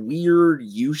a weird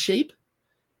U shape,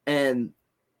 and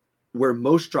where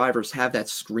most drivers have that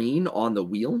screen on the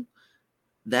wheel,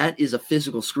 that is a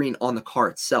physical screen on the car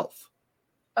itself.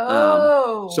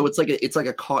 Oh, so it's like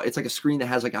a screen that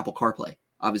has like Apple CarPlay.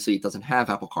 Obviously, it doesn't have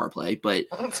Apple CarPlay, but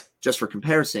just for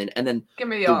comparison, and then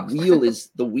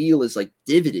the wheel is like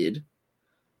divoted,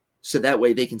 so that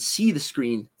way they can see the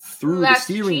screen through the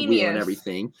steering wheel and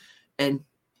everything. And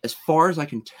as far as I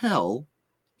can tell,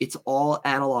 it's all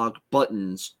analog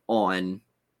buttons on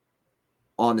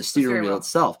the steering wheel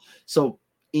itself. So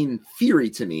in theory,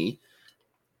 to me,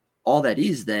 all that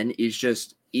is then is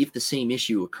just if the same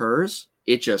issue occurs,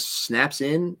 it just snaps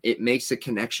in, it makes a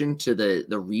connection to the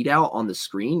readout on the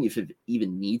screen if it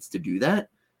even needs to do that.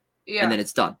 Yeah. And then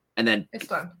it's done. And then it's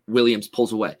done. Williams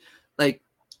pulls away. Like,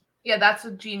 yeah, that's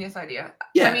a genius idea.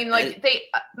 Yeah. I mean, like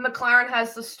McLaren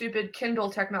has the stupid Kindle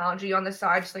technology on the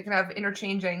side so they can have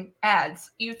interchanging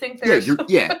ads. You think there's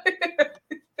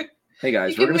Hey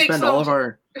guys, we're going to spend all of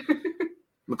our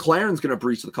McLaren's going to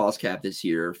breach the cost cap this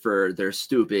year for their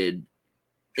stupid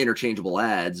interchangeable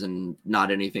ads and not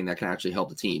anything that can actually help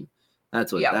the team.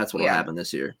 That's what will happen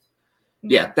this year.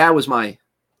 Yeah, that was my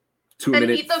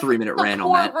 3-minute rant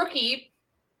on that.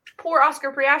 Poor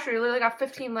Oscar Piastri literally got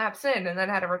 15 laps in and then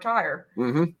had to retire.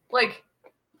 Mm-hmm. Like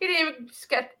he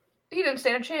didn't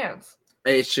stand a chance.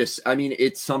 It's just, I mean,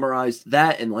 it summarized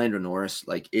that and Lando Norris.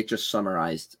 Like it just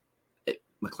summarized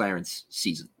McLaren's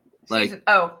season. Like,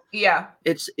 oh yeah,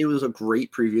 it was a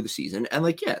great preview of the season, and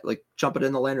like jumping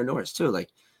in the Lando Norris too. Like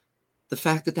the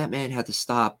fact that man had to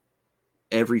stop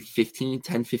every 10,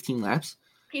 15 laps.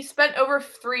 He spent over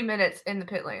 3 minutes in the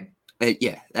pit lane.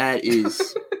 That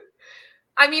is.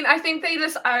 I mean, I think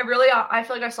I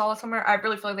feel like I saw it somewhere. I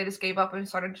really feel like they just gave up and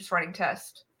started just running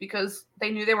tests because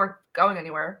they knew they weren't going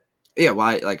anywhere. Yeah,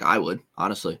 why? Like I would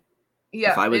honestly.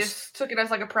 Yeah, they just took it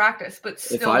as like a practice, but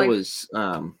still. If I was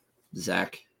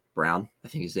Zach Brown, I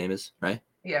think his name is, right?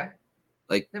 Yeah.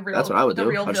 Like that's what I would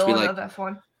do. I'd just be like,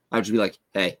 F1. I would just be like,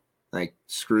 hey, like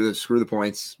screw the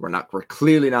points. We're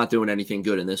clearly not doing anything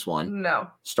good in this one. No.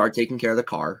 Start taking care of the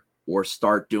car or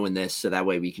start doing this so that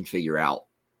way we can figure out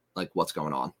like what's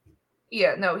going on.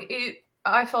 Yeah, no,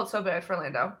 I felt so bad for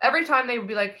Lando. Every time they would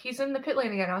be like, he's in the pit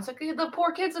lane again. I was like, the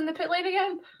poor kid's in the pit lane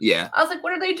again. Yeah. I was like,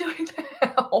 what are they doing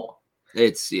now?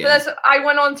 It's yeah. I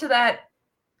went on to that.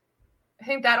 I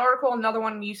think that article, another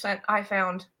one you sent, I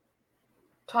found,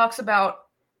 talks about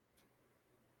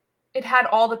it had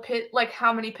all the like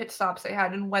how many pit stops they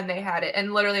had and when they had it.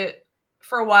 And literally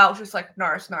for a while, it was just like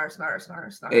Norris.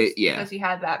 Yeah. Because he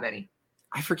had that many.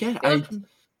 I forget.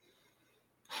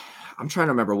 I'm trying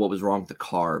to remember what was wrong with the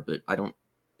car, but I don't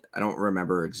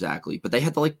remember exactly. But they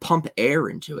had to like pump air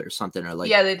into it or something. Or like,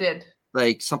 yeah, they did.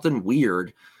 Like something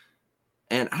weird.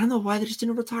 And I don't know why they just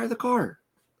didn't retire the car.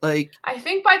 Like I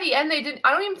think by the end they didn't.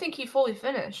 I don't even think he fully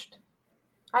finished.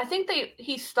 I think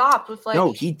he stopped with like.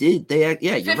 No, he did.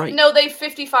 You're right. No, they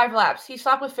 55 laps. He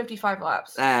stopped with 55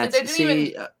 laps. Why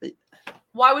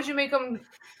would you make him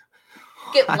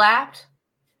get lapped?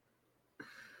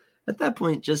 At that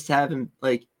point, just have him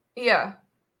like. Yeah,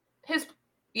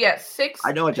 6.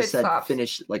 I know I just said stops.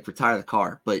 Finish like retire the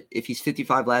car, but if he's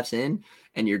 55 laps in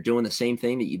and you're doing the same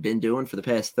thing that you've been doing for the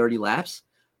past 30 laps,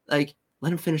 like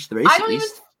let him finish the race.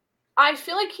 I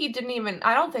feel like he didn't even.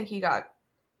 I don't think he got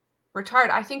retired.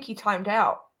 I think he timed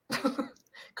out.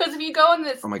 Because if you go in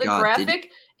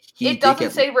graphic, it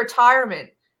doesn't say retirement.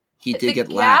 He did get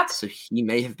lapped, so he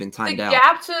may have been timed out. The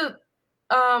gap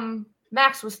to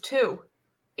Max was 2.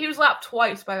 He was lapped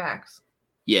twice by Max.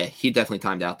 Yeah, he definitely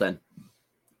timed out then.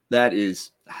 That's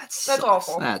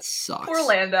awful. That sucks. Poor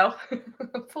Lando.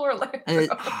 Poor Lando.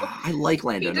 I like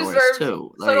Lando Norris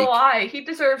too. So do I. He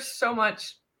deserves so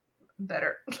much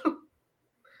better.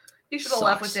 He should have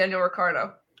left with Daniel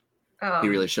Ricciardo. He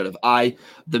really should have.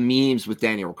 The memes with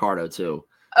Daniel Ricciardo too.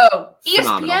 Oh, ESPN.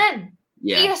 Phenomenal.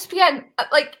 Yeah. ESPN.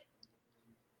 Like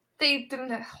they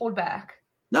didn't hold back.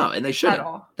 No, and they shouldn't. At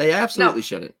all. They absolutely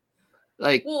shouldn't.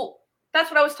 Like, well, that's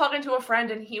what I was talking to a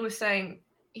friend, and he was saying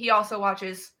he also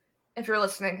watches. If you're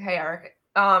listening, hey Eric.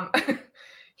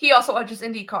 He also watches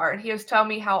IndyCar, and he was telling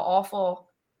me how awful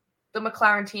the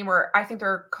McLaren team, or I think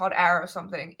they're called Arrow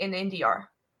something, in Indy are.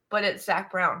 But it's Zach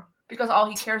Brown, because all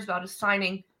he cares about is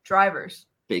signing drivers.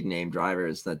 Big name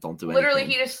drivers that don't do Literally,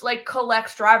 anything. he just like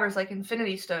collects drivers like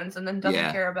Infinity Stones, and then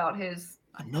doesn't care about his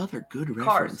Another good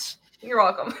cars. reference. You're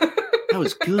welcome. That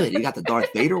was good. You got the Darth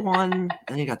Vader one,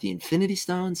 and you got the Infinity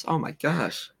Stones. Oh my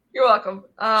gosh. You're welcome.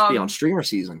 Should be on streamer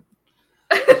season.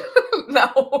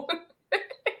 No.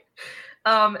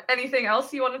 Anything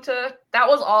else you wanted to? That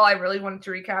was all I really wanted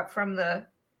to recap from the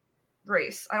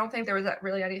race. I don't think there was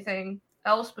really anything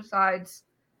else besides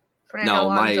Fernando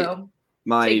Alonso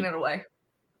taking it away.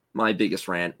 My biggest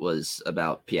rant was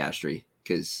about Piastri,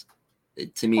 because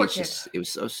to me it was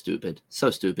so stupid,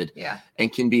 yeah,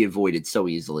 and can be avoided so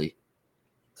easily.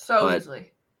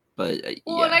 Easily. But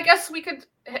well, and I guess we could.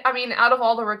 I mean, out of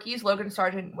all the rookies, Logan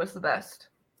Sargent was the best.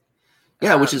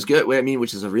 Yeah, which is good. I mean,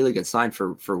 which is a really good sign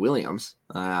for Williams.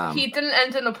 He didn't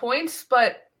end in the points,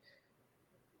 but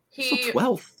he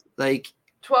 12th.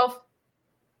 12th.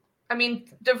 I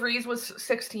mean, De Vries was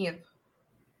 16th.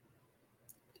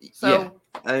 So yeah,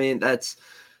 I mean, that's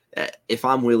if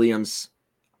I'm Williams,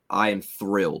 I am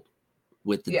thrilled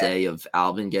with the day of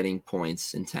Albon getting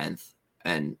points in 10th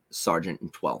and Sargent in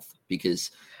 12th, because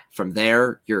from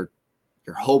there you're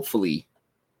hopefully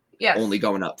only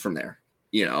going up from there,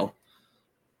 you know.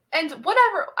 And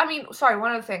whatever, I mean, sorry,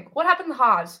 one other thing. What happened to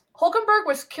Haas? Hulkenberg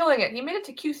was killing it. He made it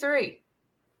to Q3.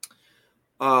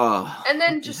 And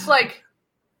then just like...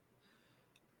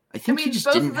 I think he just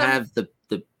didn't have the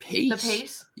pace. The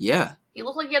pace? Yeah. He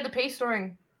looked like he had the pace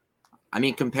during... I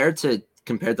mean, compared to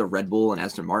Red Bull and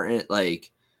Aston Martin, like,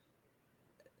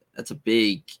 that's a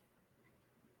big...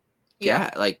 Yeah,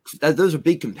 like, those are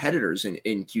big competitors in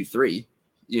Q3,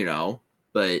 you know,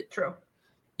 but... True.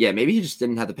 Yeah, maybe he just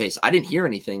didn't have the pace. I didn't hear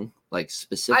anything like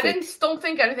specific. I don't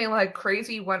think anything like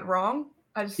crazy went wrong.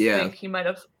 I just think he might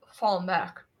have fallen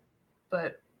back.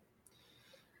 But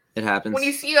it happens. When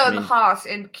you see the Haas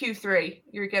in Q3,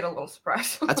 you get a little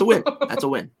surprised. That's a win. That's a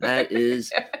win. That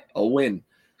is a win.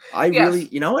 Really,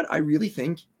 you know what? I really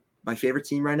think my favorite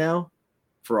team right now,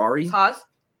 Ferrari. Haas.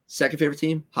 Second favorite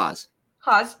team, Haas.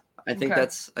 Haas. I think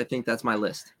that's my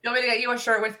list. You want me to get you a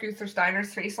shirt with Gunther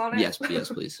Steiner's face on it? Yes,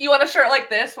 please. You want a shirt like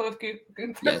this with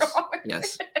Gunther on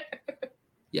it?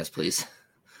 Yes, please.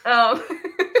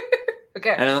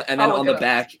 Okay. And then on the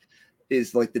back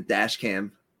is like the dash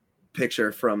cam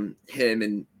picture from him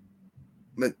and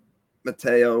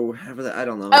Matteo. I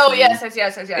don't know. Oh yes.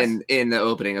 In the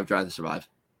opening of Drive to Survive.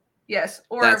 Yes,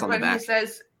 or that's when he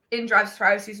says in Drive to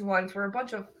Survive season 1, we're a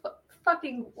bunch of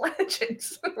fucking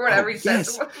legends, or whatever he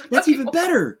says. Yes. That's even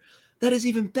better. That is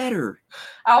even better.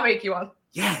 I'll make you one.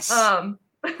 Yes. All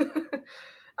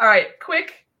right,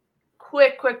 quick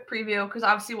preview, because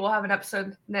obviously we'll have an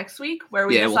episode next week where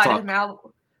we decided now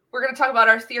we're going to talk about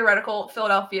our theoretical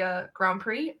Philadelphia Grand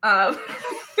Prix.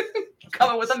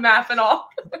 Coming with a map and all.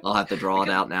 I'll have to draw it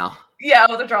out now. Yeah,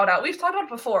 we'll have to draw it out. We've talked about it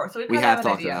before, so we have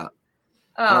talked about.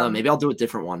 Maybe I'll do a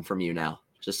different one from you now,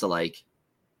 just to like.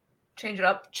 Change it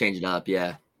up,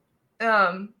 yeah.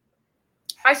 I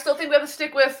still think we have to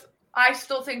stick with. I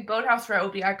still think Boathouse Row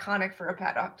would be iconic for a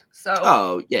paddock. So.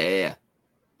 Oh yeah.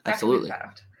 Absolutely.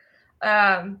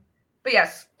 But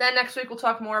yes, then next week we'll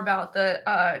talk more about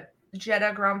the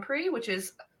Jeddah Grand Prix, which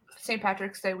is St.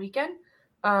 Patrick's Day weekend,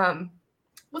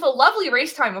 with a lovely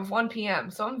race time of 1 p.m.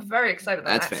 So I'm very excited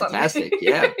about that. That's fantastic.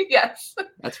 Yeah. Yes.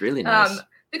 That's really nice.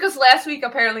 Because last week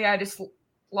apparently I just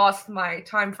lost my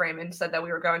time frame and said that we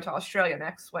were going to Australia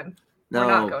next when we're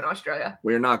not going to Australia.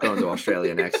 We're not going to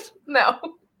Australia next. No.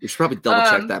 You should probably double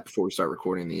check that before we start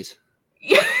recording these.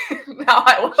 Yeah, no,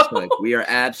 I will. Like, we are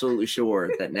absolutely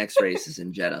sure that next race is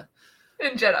in Jeddah.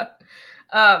 In Jeddah.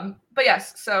 But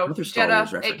yes, so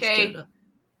Jeddah, aka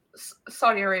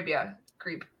Saudi Arabia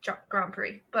Grand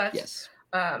Prix. But yes.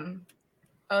 Other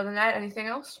than that, anything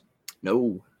else?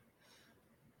 No.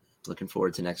 Looking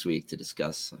forward to next week to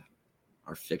discuss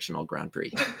our fictional Grand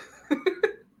Prix.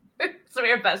 It's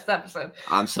our best episode.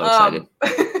 I'm so excited.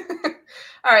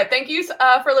 All right. Thank you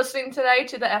for listening today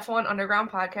to the F1 Underground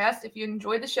podcast. If you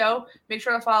enjoyed the show, make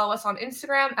sure to follow us on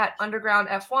Instagram at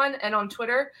UndergroundF1 and on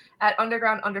Twitter at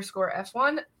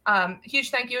Underground_F1.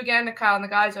 Huge thank you again to Kyle and the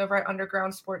guys over at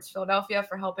Underground Sports Philadelphia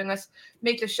for helping us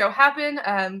make this show happen.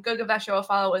 Go give that show a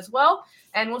follow as well.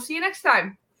 And we'll see you next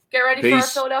time. Get ready for our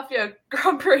Philadelphia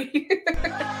Grand Prix.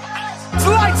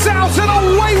 Lights out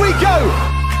and away we go.